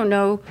sometimes we don't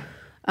know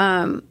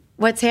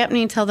what's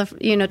happening till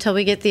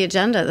we get the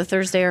agenda the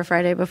Thursday or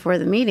Friday before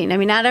the meeting. I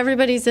mean, not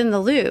everybody's in the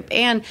loop.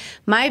 And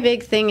my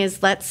big thing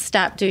is let's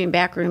stop doing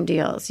backroom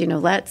deals.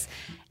 Let's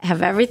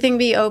have everything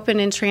be open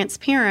and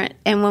transparent.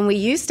 And when we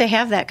used to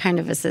have that kind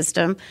of a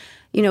system,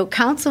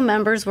 council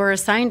members were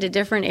assigned to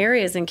different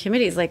areas and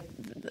committees, like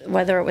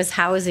whether it was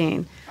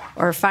housing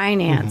or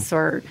finance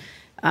or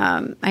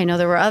I know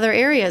there were other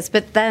areas,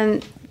 but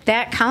then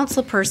that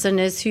council person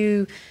is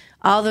who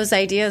all those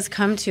ideas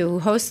come to, who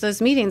hosts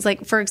those meetings.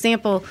 Like, for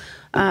example,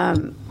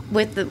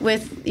 with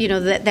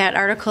that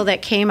article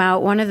that came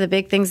out, one of the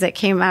big things that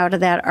came out of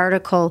that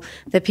article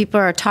that people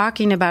are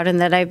talking about and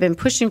that I've been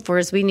pushing for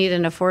is we need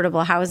an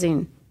affordable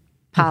housing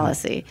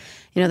policy.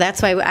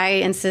 That's why I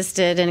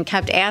insisted and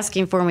kept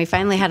asking for, and we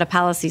finally had a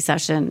policy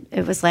session.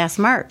 It was last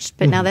March,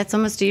 but now that's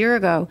almost a year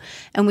ago,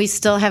 and we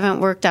still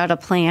haven't worked out a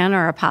plan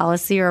or a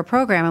policy or a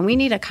program, and we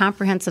need a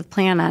comprehensive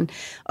plan on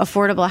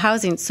affordable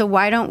housing. So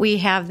why don't we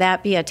have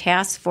that be a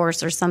task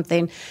force or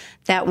something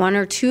that one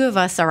or two of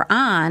us are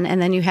on,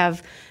 and then you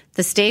have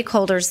the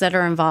stakeholders that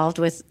are involved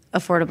with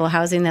affordable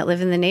housing that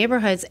live in the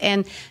neighborhoods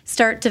and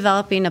start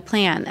developing a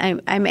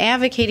plan. I'm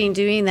advocating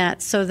doing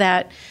that so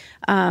that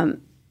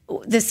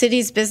the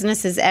city's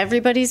business is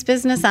everybody's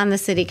business on the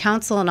city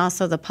council and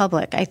also the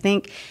public. I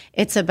think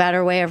it's a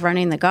better way of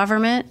running the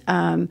government.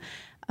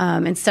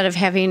 Instead of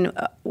having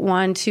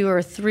one, two,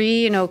 or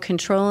three,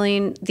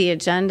 controlling the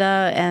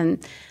agenda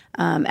and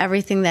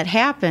everything that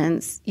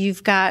happens,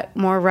 you've got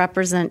more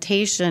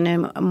representation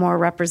and a more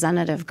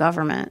representative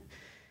government.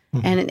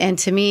 And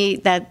to me,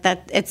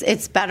 that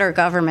it's better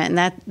government,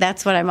 and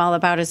that's what I'm all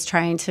about, is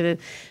trying to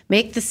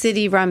make the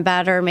city run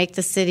better, make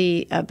the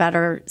city a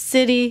better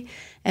city,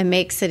 and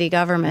make city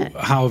government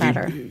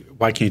better.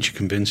 Why can't you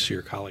convince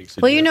your colleagues?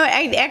 Well,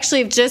 I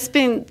actually have just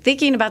been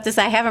thinking about this.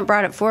 I haven't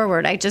brought it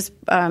forward. I just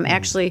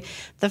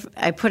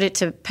I put it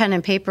to pen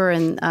and paper,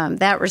 and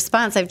that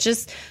response, I've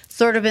just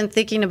sort of been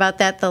thinking about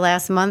that the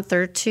last month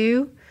or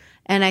two,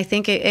 and I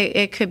think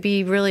it could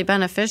be really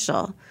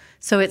beneficial.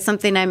 So it's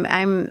something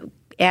I'm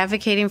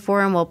advocating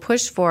for and will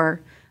push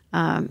for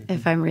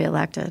if I'm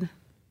reelected.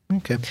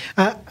 Okay.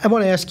 I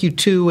want to ask you,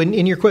 too,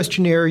 in your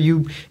questionnaire,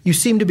 you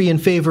seem to be in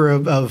favor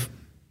of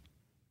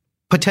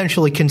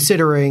potentially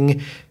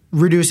considering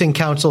reducing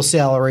council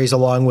salaries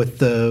along with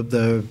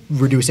the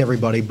reduce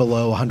everybody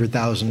below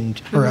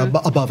 100,000 or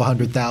above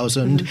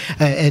 100,000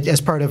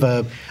 as part of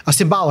a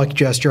symbolic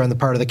gesture on the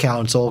part of the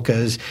council,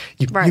 because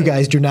you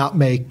guys do not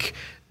make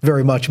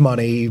very much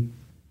money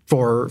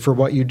for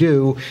what you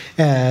do.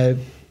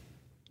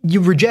 You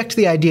reject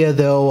the idea,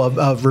 though,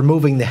 of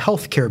removing the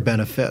health care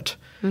benefit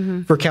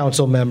for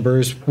council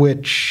members,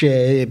 which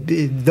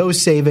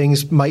those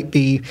savings might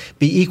be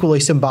equally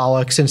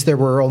symbolic, since there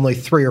were only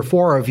 3 or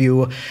 4 of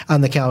you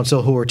on the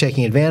council who were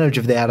taking advantage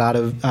of that out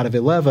of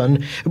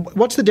 11.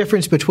 What's the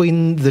difference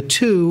between the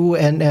two,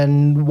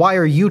 and why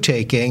are you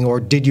taking, or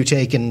did you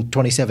take in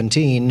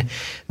 2017,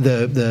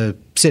 the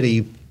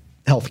city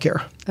health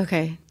care?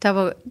 Okay,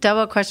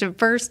 double question.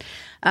 First,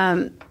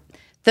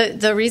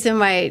 the reason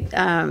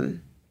why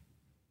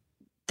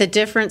the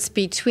difference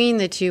between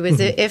the two is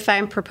if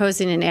I'm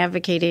proposing and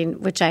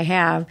advocating, which I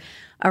have,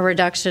 a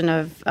reduction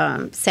of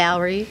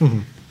salary,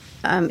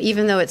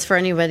 even though it's for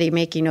anybody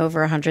making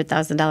over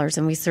 $100,000,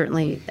 and we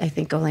certainly, I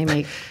think, only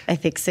make,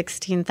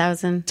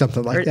 $16,000.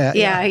 Something like that.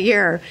 Yeah, a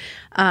year.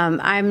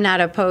 I'm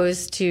not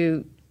opposed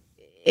to,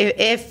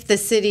 if the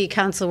city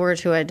council were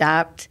to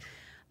adopt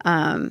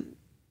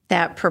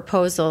that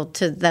proposal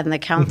to then the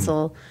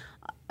council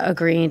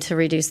agreeing to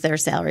reduce their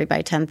salary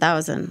by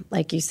 $10,000.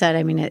 Like you said,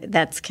 I mean,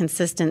 that's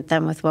consistent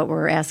then with what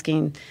we're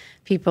asking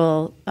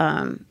people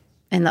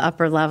in the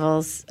upper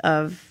levels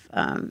of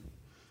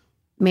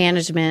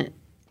management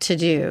to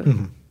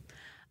do.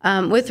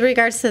 With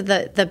regards to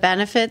the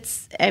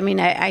benefits, I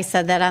mean, I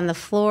said that on the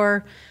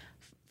floor.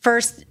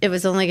 First, it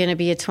was only going to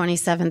be a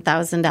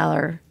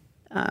 $27,000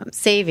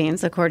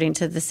 savings, according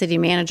to the city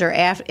manager,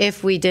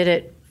 if we did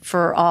it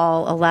for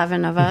all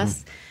 11 of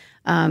us.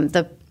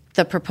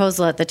 The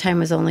proposal at the time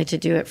was only to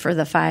do it for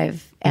the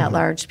 5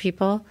 at-large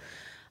people.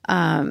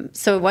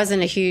 So it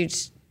wasn't a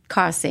huge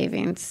cost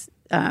savings.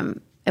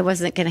 It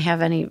wasn't going to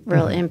have any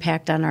real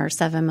impact on our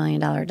 $7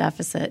 million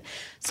deficit.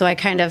 So I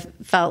kind of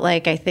felt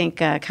like, I think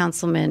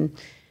Councilman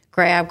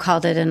Grab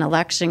called it an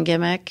election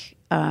gimmick,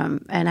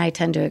 and I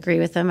tend to agree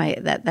with him.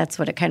 That's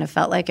what it kind of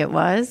felt like it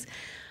was.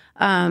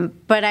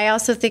 But I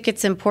also think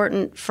it's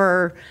important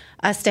for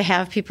us to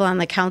have people on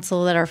the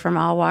council that are from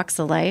all walks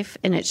of life,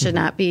 and it should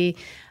not be,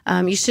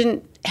 you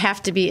shouldn't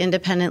have to be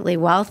independently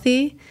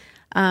wealthy,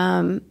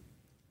 and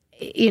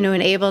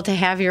able to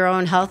have your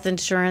own health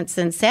insurance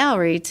and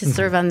salary to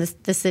serve on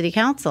the city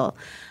council.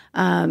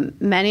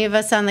 Many of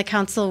us on the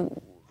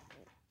council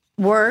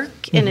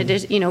work in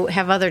addition,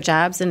 have other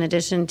jobs in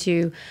addition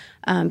to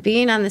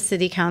being on the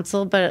city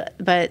council,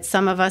 but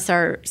some of us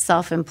are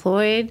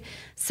self-employed.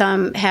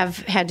 Some have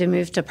had to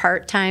move to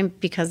part-time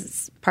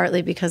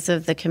partly because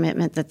of the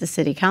commitment that the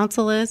city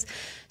council is.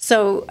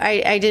 So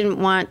I didn't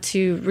want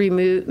to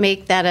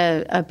make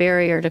that a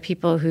barrier to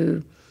people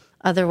who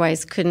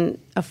otherwise couldn't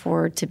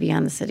afford to be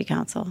on the city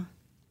council.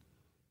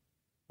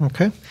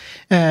 Okay.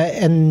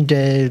 And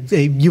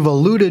you've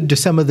alluded to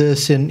some of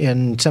this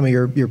in some of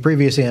your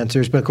previous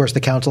answers, but of course the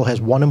council has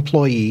one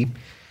employee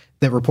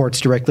that reports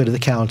directly to the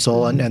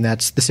council, and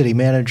that's the city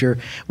manager.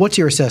 What's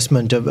your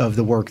assessment of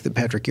the work that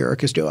Patrick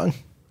Urich is doing?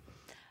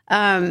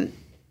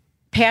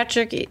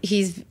 Patrick,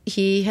 he's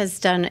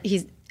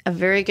a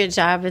very good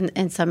job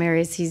in some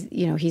areas.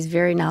 He's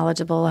very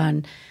knowledgeable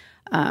on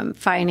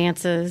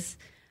finances,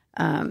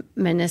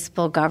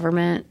 municipal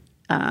government,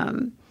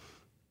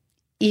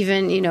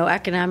 even,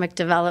 economic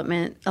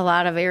development. A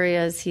lot of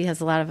areas he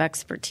has a lot of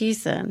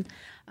expertise in.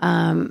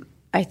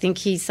 I think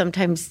he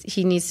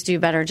needs to do a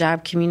better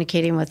job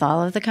communicating with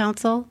all of the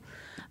council.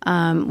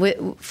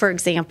 For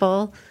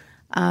example,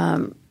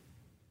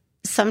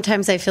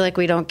 sometimes I feel like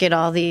we don't get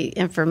all the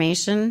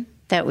information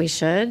that we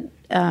should.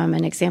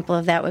 An example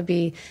of that would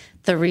be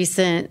the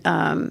recent,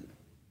 how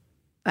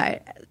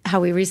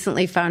we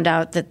recently found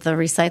out that the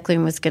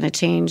recycling was going to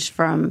change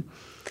from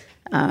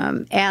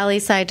alley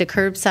side to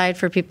curbside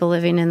for people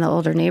living in the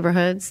older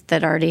neighborhoods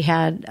that already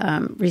had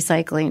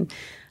recycling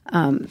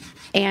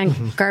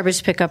and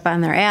garbage pickup on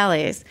their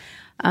alleys.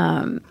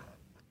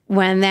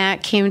 When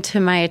that came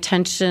to my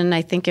attention,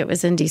 I think it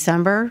was in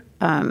December,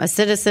 a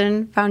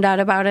citizen found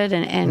out about it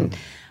and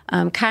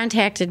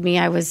contacted me.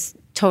 I was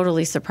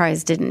totally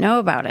surprised, didn't know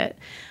about it.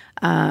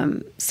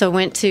 So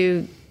went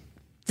to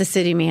the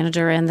city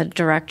manager and the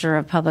director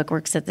of public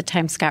works at the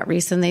time, Scott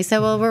Reese, and they said,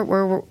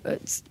 well,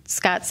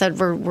 Scott said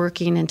we're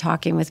working and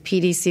talking with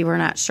PDC. We're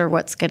not sure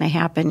what's going to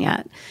happen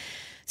yet.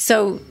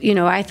 So,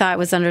 I thought it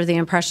was under the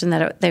impression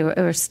that they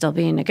were still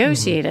being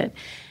negotiated.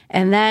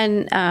 And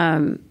then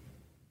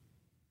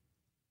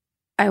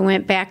I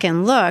went back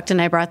and looked,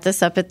 and I brought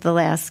this up at the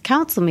last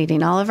council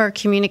meeting. All of our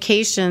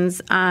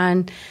communications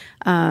on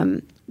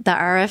the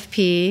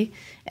RFP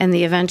and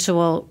the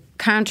eventual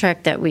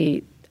contract that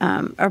we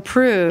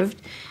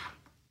approved,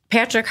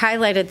 Patrick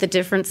highlighted the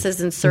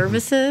differences in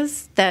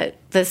services that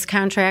this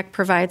contract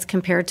provides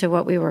compared to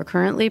what we were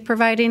currently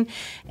providing.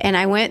 And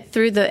I went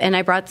through and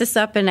I brought this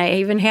up, and I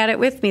even had it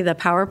with me, the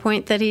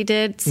PowerPoint that he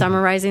did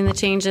summarizing the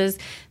changes,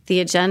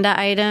 the agenda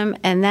item,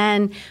 and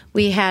then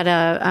we had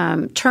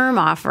a term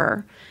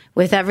offer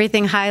with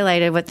everything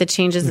highlighted, what the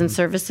changes in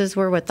services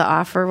were, what the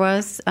offer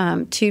was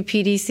to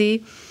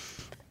PDC.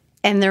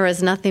 And there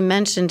was nothing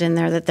mentioned in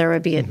there that there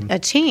would be a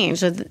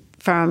change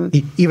from...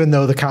 Even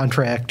though the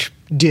contract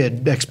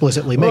did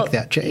explicitly make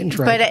that change,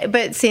 right?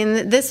 But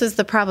seeing this was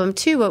the problem,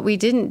 too. What we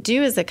didn't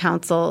do as a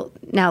council,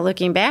 now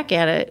looking back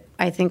at it,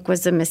 I think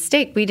was a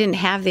mistake. We didn't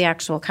have the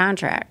actual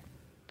contract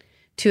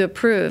to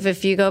approve.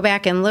 If you go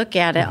back and look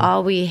at it,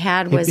 all we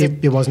had was...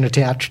 It wasn't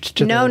attached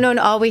to No.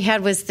 All we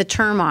had was the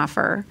term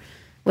offer,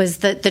 was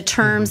the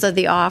terms of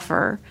the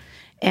offer,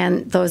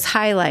 and those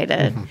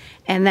highlighted.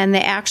 And then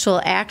the actual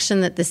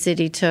action that the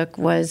city took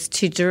was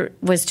to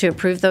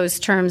approve those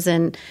terms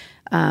and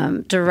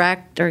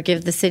direct or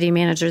give the city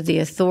manager the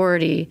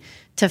authority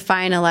to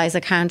finalize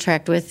a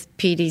contract with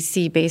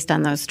PDC based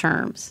on those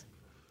terms.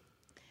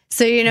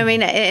 So,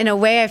 in a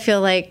way, I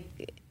feel like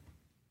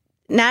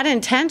not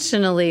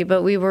intentionally,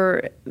 but we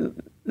were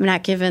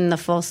not given the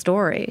full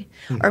story.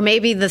 Or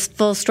maybe the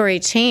full story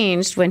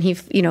changed when he,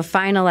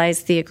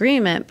 finalized the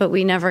agreement, but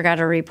we never got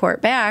a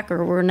report back,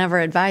 or we're never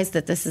advised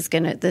that this is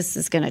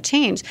gonna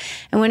change.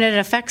 And when it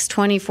affects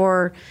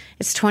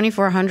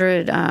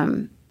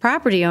 2,400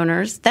 property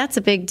owners, that's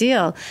a big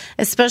deal,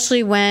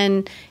 especially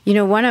when,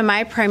 one of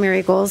my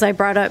primary goals I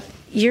brought up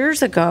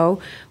years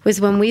ago was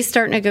when we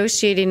start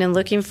negotiating and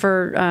looking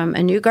for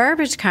a new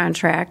garbage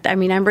contract. I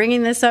mean, I'm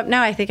bringing this up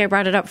now. I think I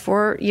brought it up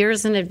 4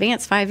 years in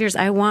advance, 5 years.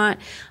 I want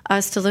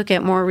us to look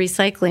at more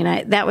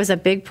recycling. That was a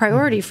big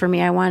priority for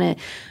me. I want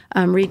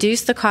to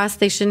reduce the cost.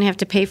 They shouldn't have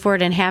to pay for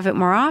it and have it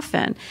more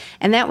often.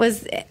 And that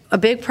was a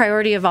big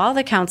priority of all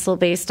the council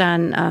based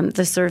on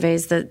the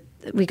surveys that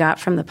we got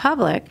from the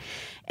public.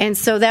 And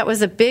so that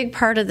was a big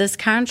part of this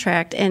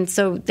contract. And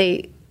so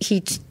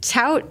he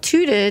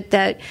touted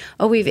that,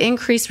 we've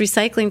increased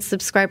recycling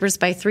subscribers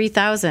by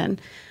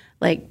 3,000,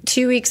 like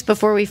 2 weeks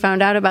before we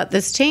found out about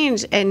this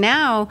change. And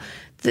now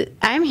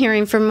I'm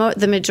hearing from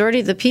the majority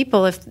of the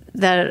people of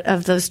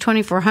those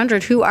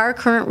 2,400 who are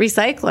current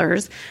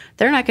recyclers,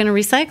 they're not going to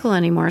recycle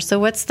anymore. So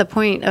what's the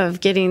point of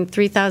getting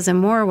 3,000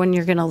 more when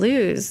you're going to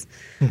lose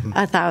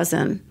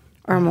 1,000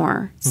 or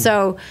more?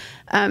 So,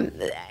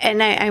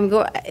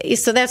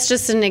 so that's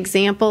just an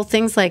example.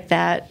 Things like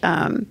that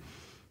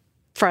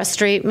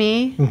frustrate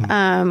me,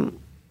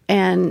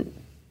 and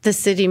the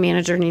city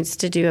manager needs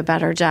to do a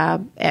better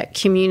job at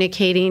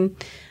communicating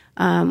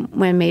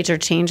when major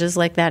changes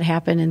like that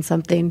happen in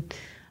something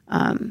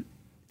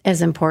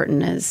as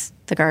important as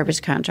the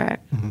garbage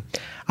contract.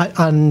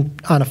 On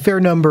a fair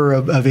number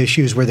of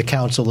issues where the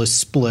council is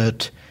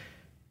split,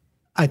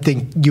 I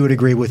think you would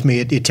agree with me.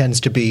 It tends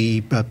to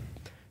be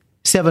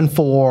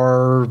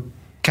 7-4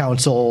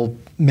 council,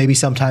 maybe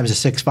sometimes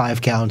a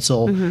 6-5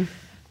 council.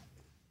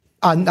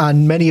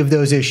 On many of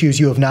those issues,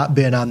 you have not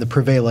been on the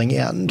prevailing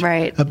end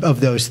of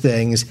those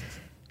things.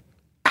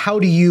 How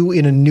do you,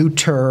 in a new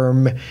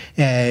term,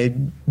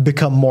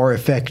 become more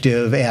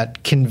effective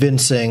at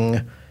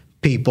convincing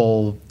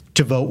people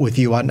to vote with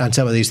you on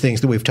some of these things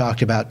that we've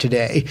talked about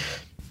today?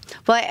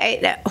 Well,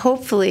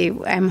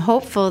 I'm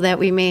hopeful that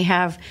we may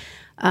have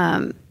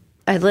a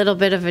little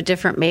bit of a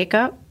different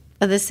makeup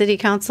of the city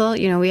council.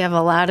 We have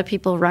a lot of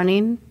people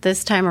running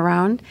this time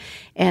around,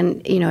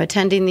 and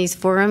attending these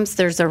forums.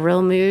 There's a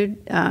real mood,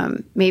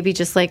 maybe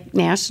just like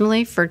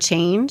nationally, for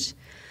change.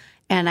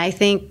 And I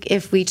think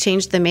if we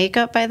change the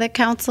makeup by the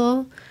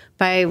council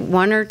by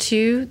 1 or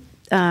 2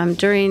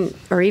 during,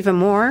 or even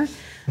more,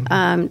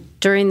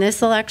 during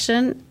this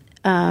election,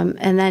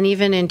 and then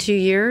even in 2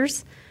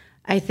 years,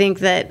 I think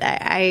that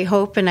I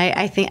hope, and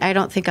I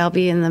don't think I'll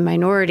be in the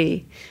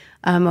minority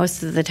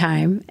most of the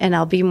time, and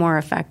I'll be more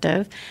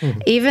effective.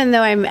 Even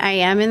though I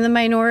am in the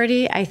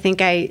minority, I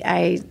think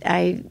I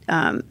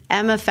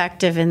am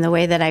effective in the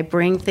way that I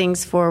bring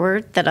things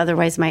forward that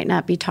otherwise might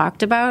not be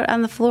talked about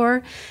on the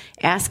floor,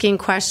 asking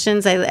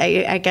questions.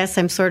 I guess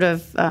I'm sort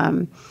of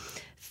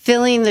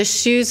filling the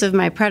shoes of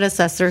my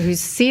predecessor whose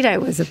seat I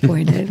was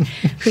appointed,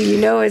 who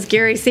is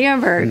Gary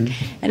Sandberg.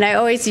 And I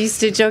always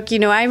used to joke,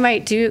 I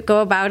might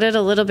go about it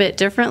a little bit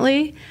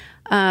differently,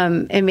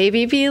 and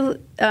maybe be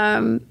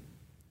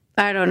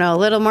I don't know, a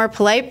little more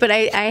polite, but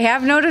I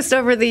have noticed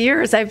over the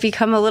years I've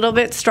become a little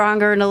bit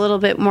stronger and a little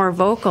bit more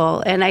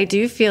vocal. And I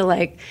do feel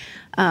like,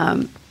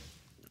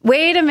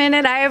 wait a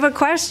minute, I have a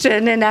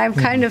question. And I'm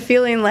kind of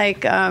feeling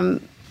like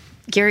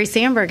Gary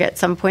Sandberg at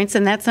some points,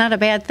 and that's not a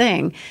bad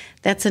thing.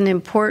 That's an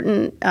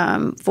important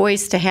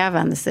voice to have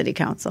on the city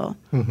council.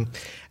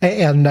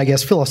 And I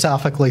guess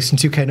philosophically,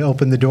 since you kind of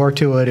opened the door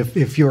to it,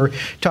 if you're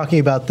talking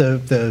about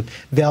the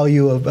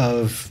value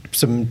of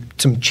some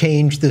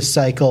change this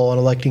cycle and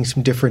electing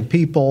some different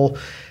people,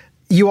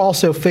 you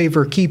also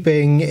favor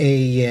keeping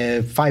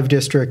a 5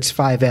 districts,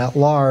 5 at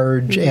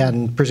large,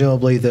 and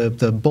presumably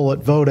the bullet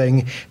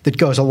voting that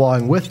goes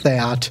along with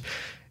that.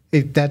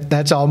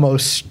 That's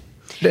almost.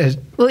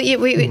 Well,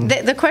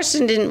 the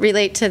question didn't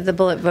relate to the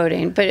bullet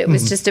voting, but it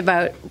was just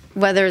about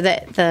whether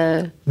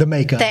the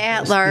makeup, the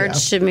at-large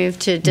should move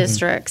to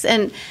districts.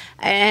 And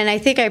I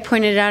think I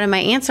pointed out in my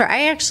answer,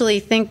 I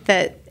actually think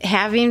that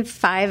having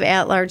 5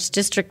 at-large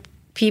district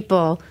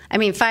people,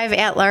 5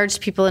 at-large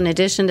people in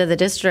addition to the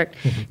district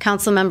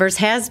council members,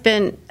 has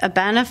been a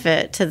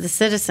benefit to the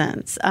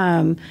citizens.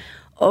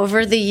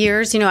 Over the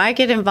years, I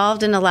get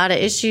involved in a lot of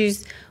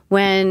issues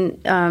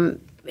when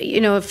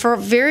for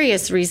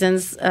various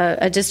reasons,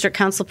 a district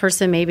council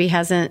person maybe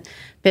hasn't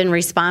been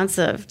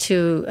responsive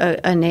to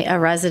a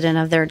resident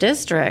of their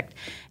district,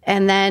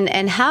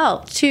 and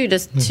help too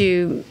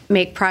to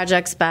make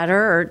projects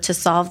better or to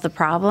solve the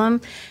problem.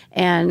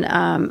 And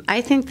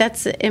I think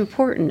that's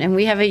important. And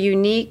we have a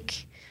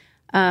unique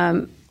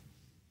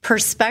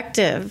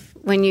perspective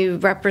when you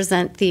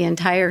represent the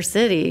entire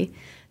city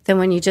than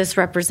when you just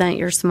represent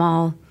your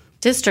small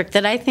district,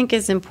 that I think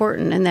is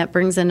important, and that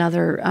brings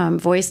another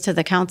voice to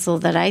the council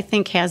that I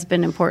think has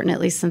been important,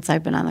 at least since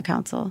I've been on the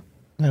council.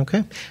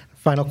 Okay.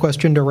 Final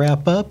question to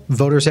wrap up.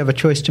 Voters have a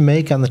choice to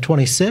make on the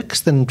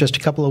 26th in just a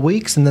couple of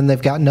weeks, and then they've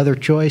got another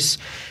choice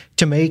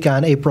to make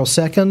on April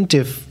 2nd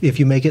if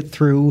you make it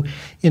through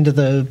into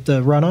the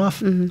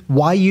runoff.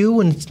 Why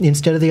you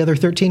instead of the other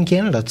 13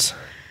 candidates?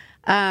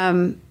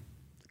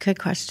 Good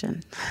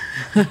question.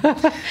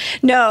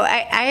 No,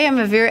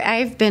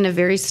 I've been a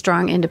very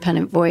strong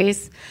independent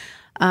voice.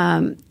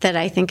 that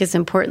I think is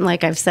important.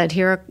 Like I've said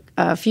here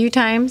a few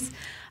times,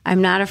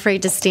 I'm not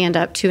afraid to stand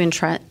up to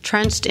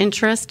entrenched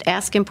interest,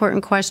 ask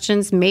important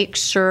questions, make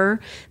sure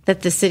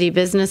that the city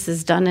business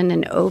is done in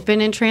an open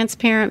and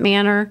transparent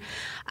manner.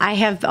 I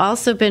have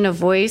also been a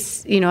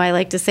voice, I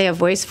like to say a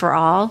voice for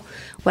all,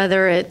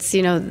 whether it's,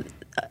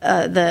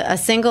 a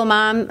single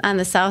mom on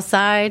the south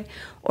side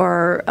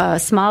or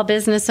a small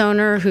business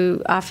owner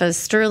who off of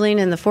Sterling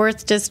in the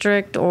 4th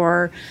district,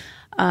 or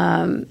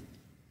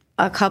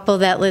a couple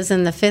that lives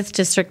in the 5th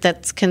district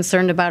that's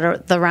concerned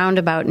about the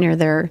roundabout near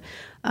their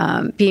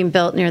being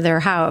built near their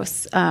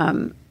house.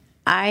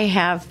 I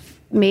have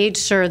made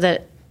sure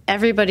that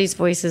everybody's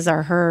voices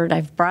are heard.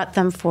 I've brought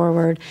them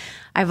forward.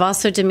 I've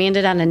also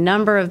demanded on a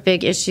number of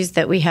big issues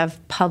that we have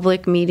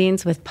public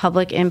meetings with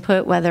public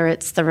input, whether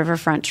it's the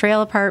Riverfront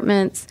Trail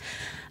Apartments,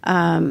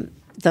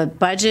 the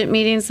budget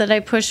meetings that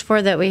I pushed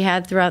for that we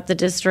had throughout the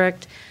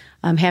district,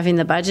 having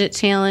the budget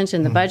challenge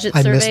and the budget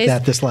surveys. I missed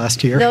that this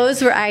last year.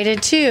 I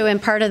did too,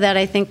 and part of that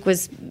I think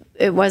was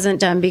it wasn't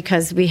done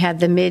because we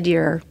had the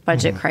mid-year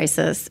budget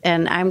crisis,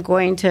 and I'm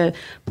going to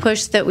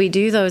push that we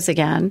do those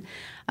again.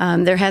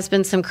 There has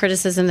been some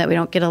criticism that we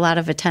don't get a lot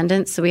of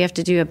attendance, so we have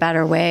to do a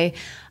better way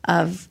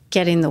of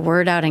getting the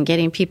word out and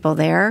getting people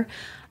there.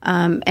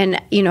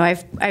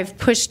 I've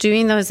pushed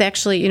doing those.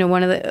 Actually,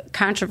 one of the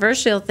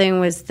controversial thing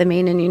was the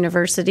Maine and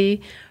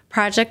University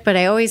project, but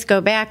I always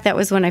go back. That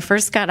was when I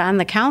first got on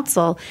the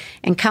council,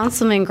 and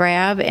Councilman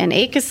Grab and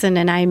Akeson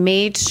and I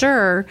made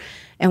sure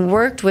and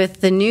worked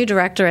with the new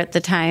director at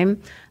the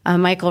time,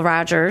 Michael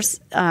Rogers,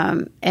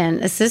 and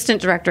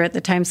assistant director at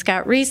the time,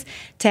 Scott Reese,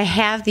 to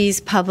have these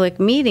public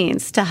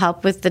meetings to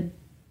help with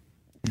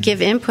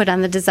give input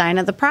on the design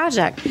of the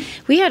project.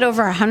 We had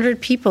over 100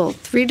 people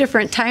 3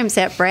 different times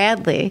at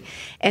Bradley.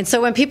 And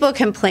so when people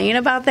complain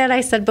about that,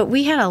 I said, but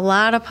we had a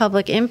lot of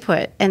public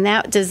input, and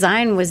that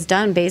design was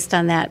done based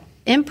on that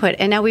input.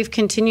 And now we've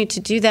continued to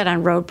do that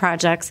on road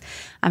projects.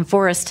 On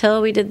Forest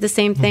Hill, we did the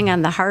same thing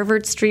on the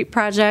Harvard Street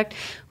project.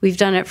 We've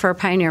done it for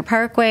Pioneer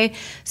Parkway.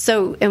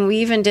 And we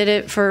even did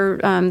it for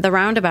the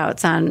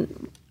roundabouts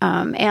on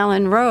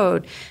Allen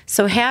Road.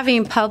 So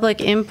having public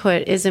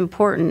input is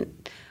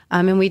important.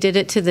 And we did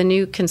it to the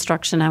new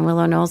construction on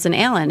Willow Knolls and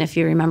Allen. If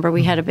you remember,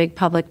 we had a big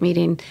public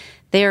meeting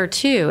there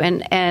too.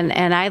 And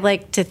I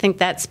like to think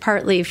that's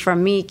partly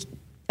from me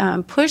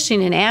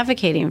pushing and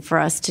advocating for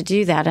us to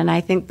do that. And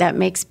I think that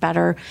makes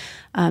better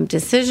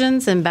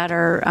decisions and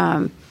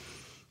better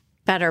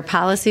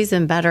policies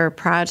and better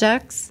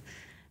projects.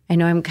 I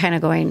know I'm kind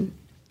of going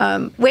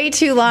way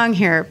too long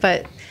here,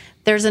 but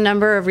there's a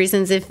number of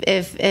reasons.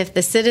 If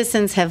the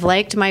citizens have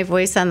liked my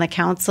voice on the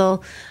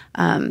council,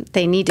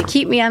 they need to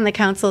keep me on the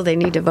council. They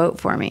need to vote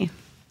for me.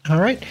 All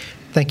right.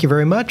 Thank you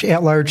very much.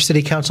 At-large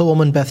City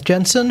Councilwoman Beth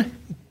Jensen,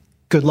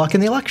 good luck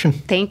in the election.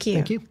 Thank you.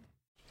 Thank you.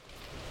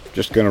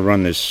 Just going to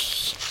run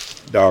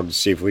this dog to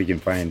see if we can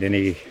find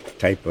any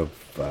type of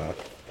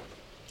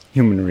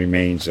human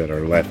remains that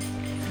are left.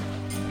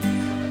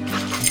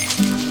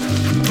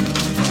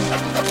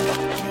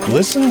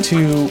 Listen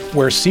to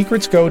Where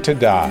Secrets Go to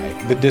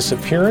Die, The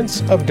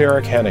Disappearance of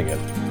Derek Hennigan.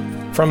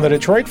 From the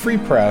Detroit Free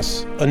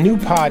Press, a new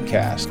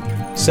podcast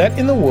set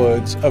in the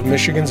woods of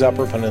Michigan's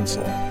Upper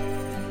Peninsula.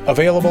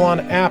 Available on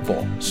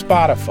Apple,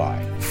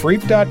 Spotify,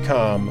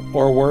 Freep.com,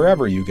 or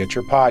wherever you get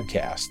your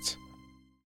podcasts.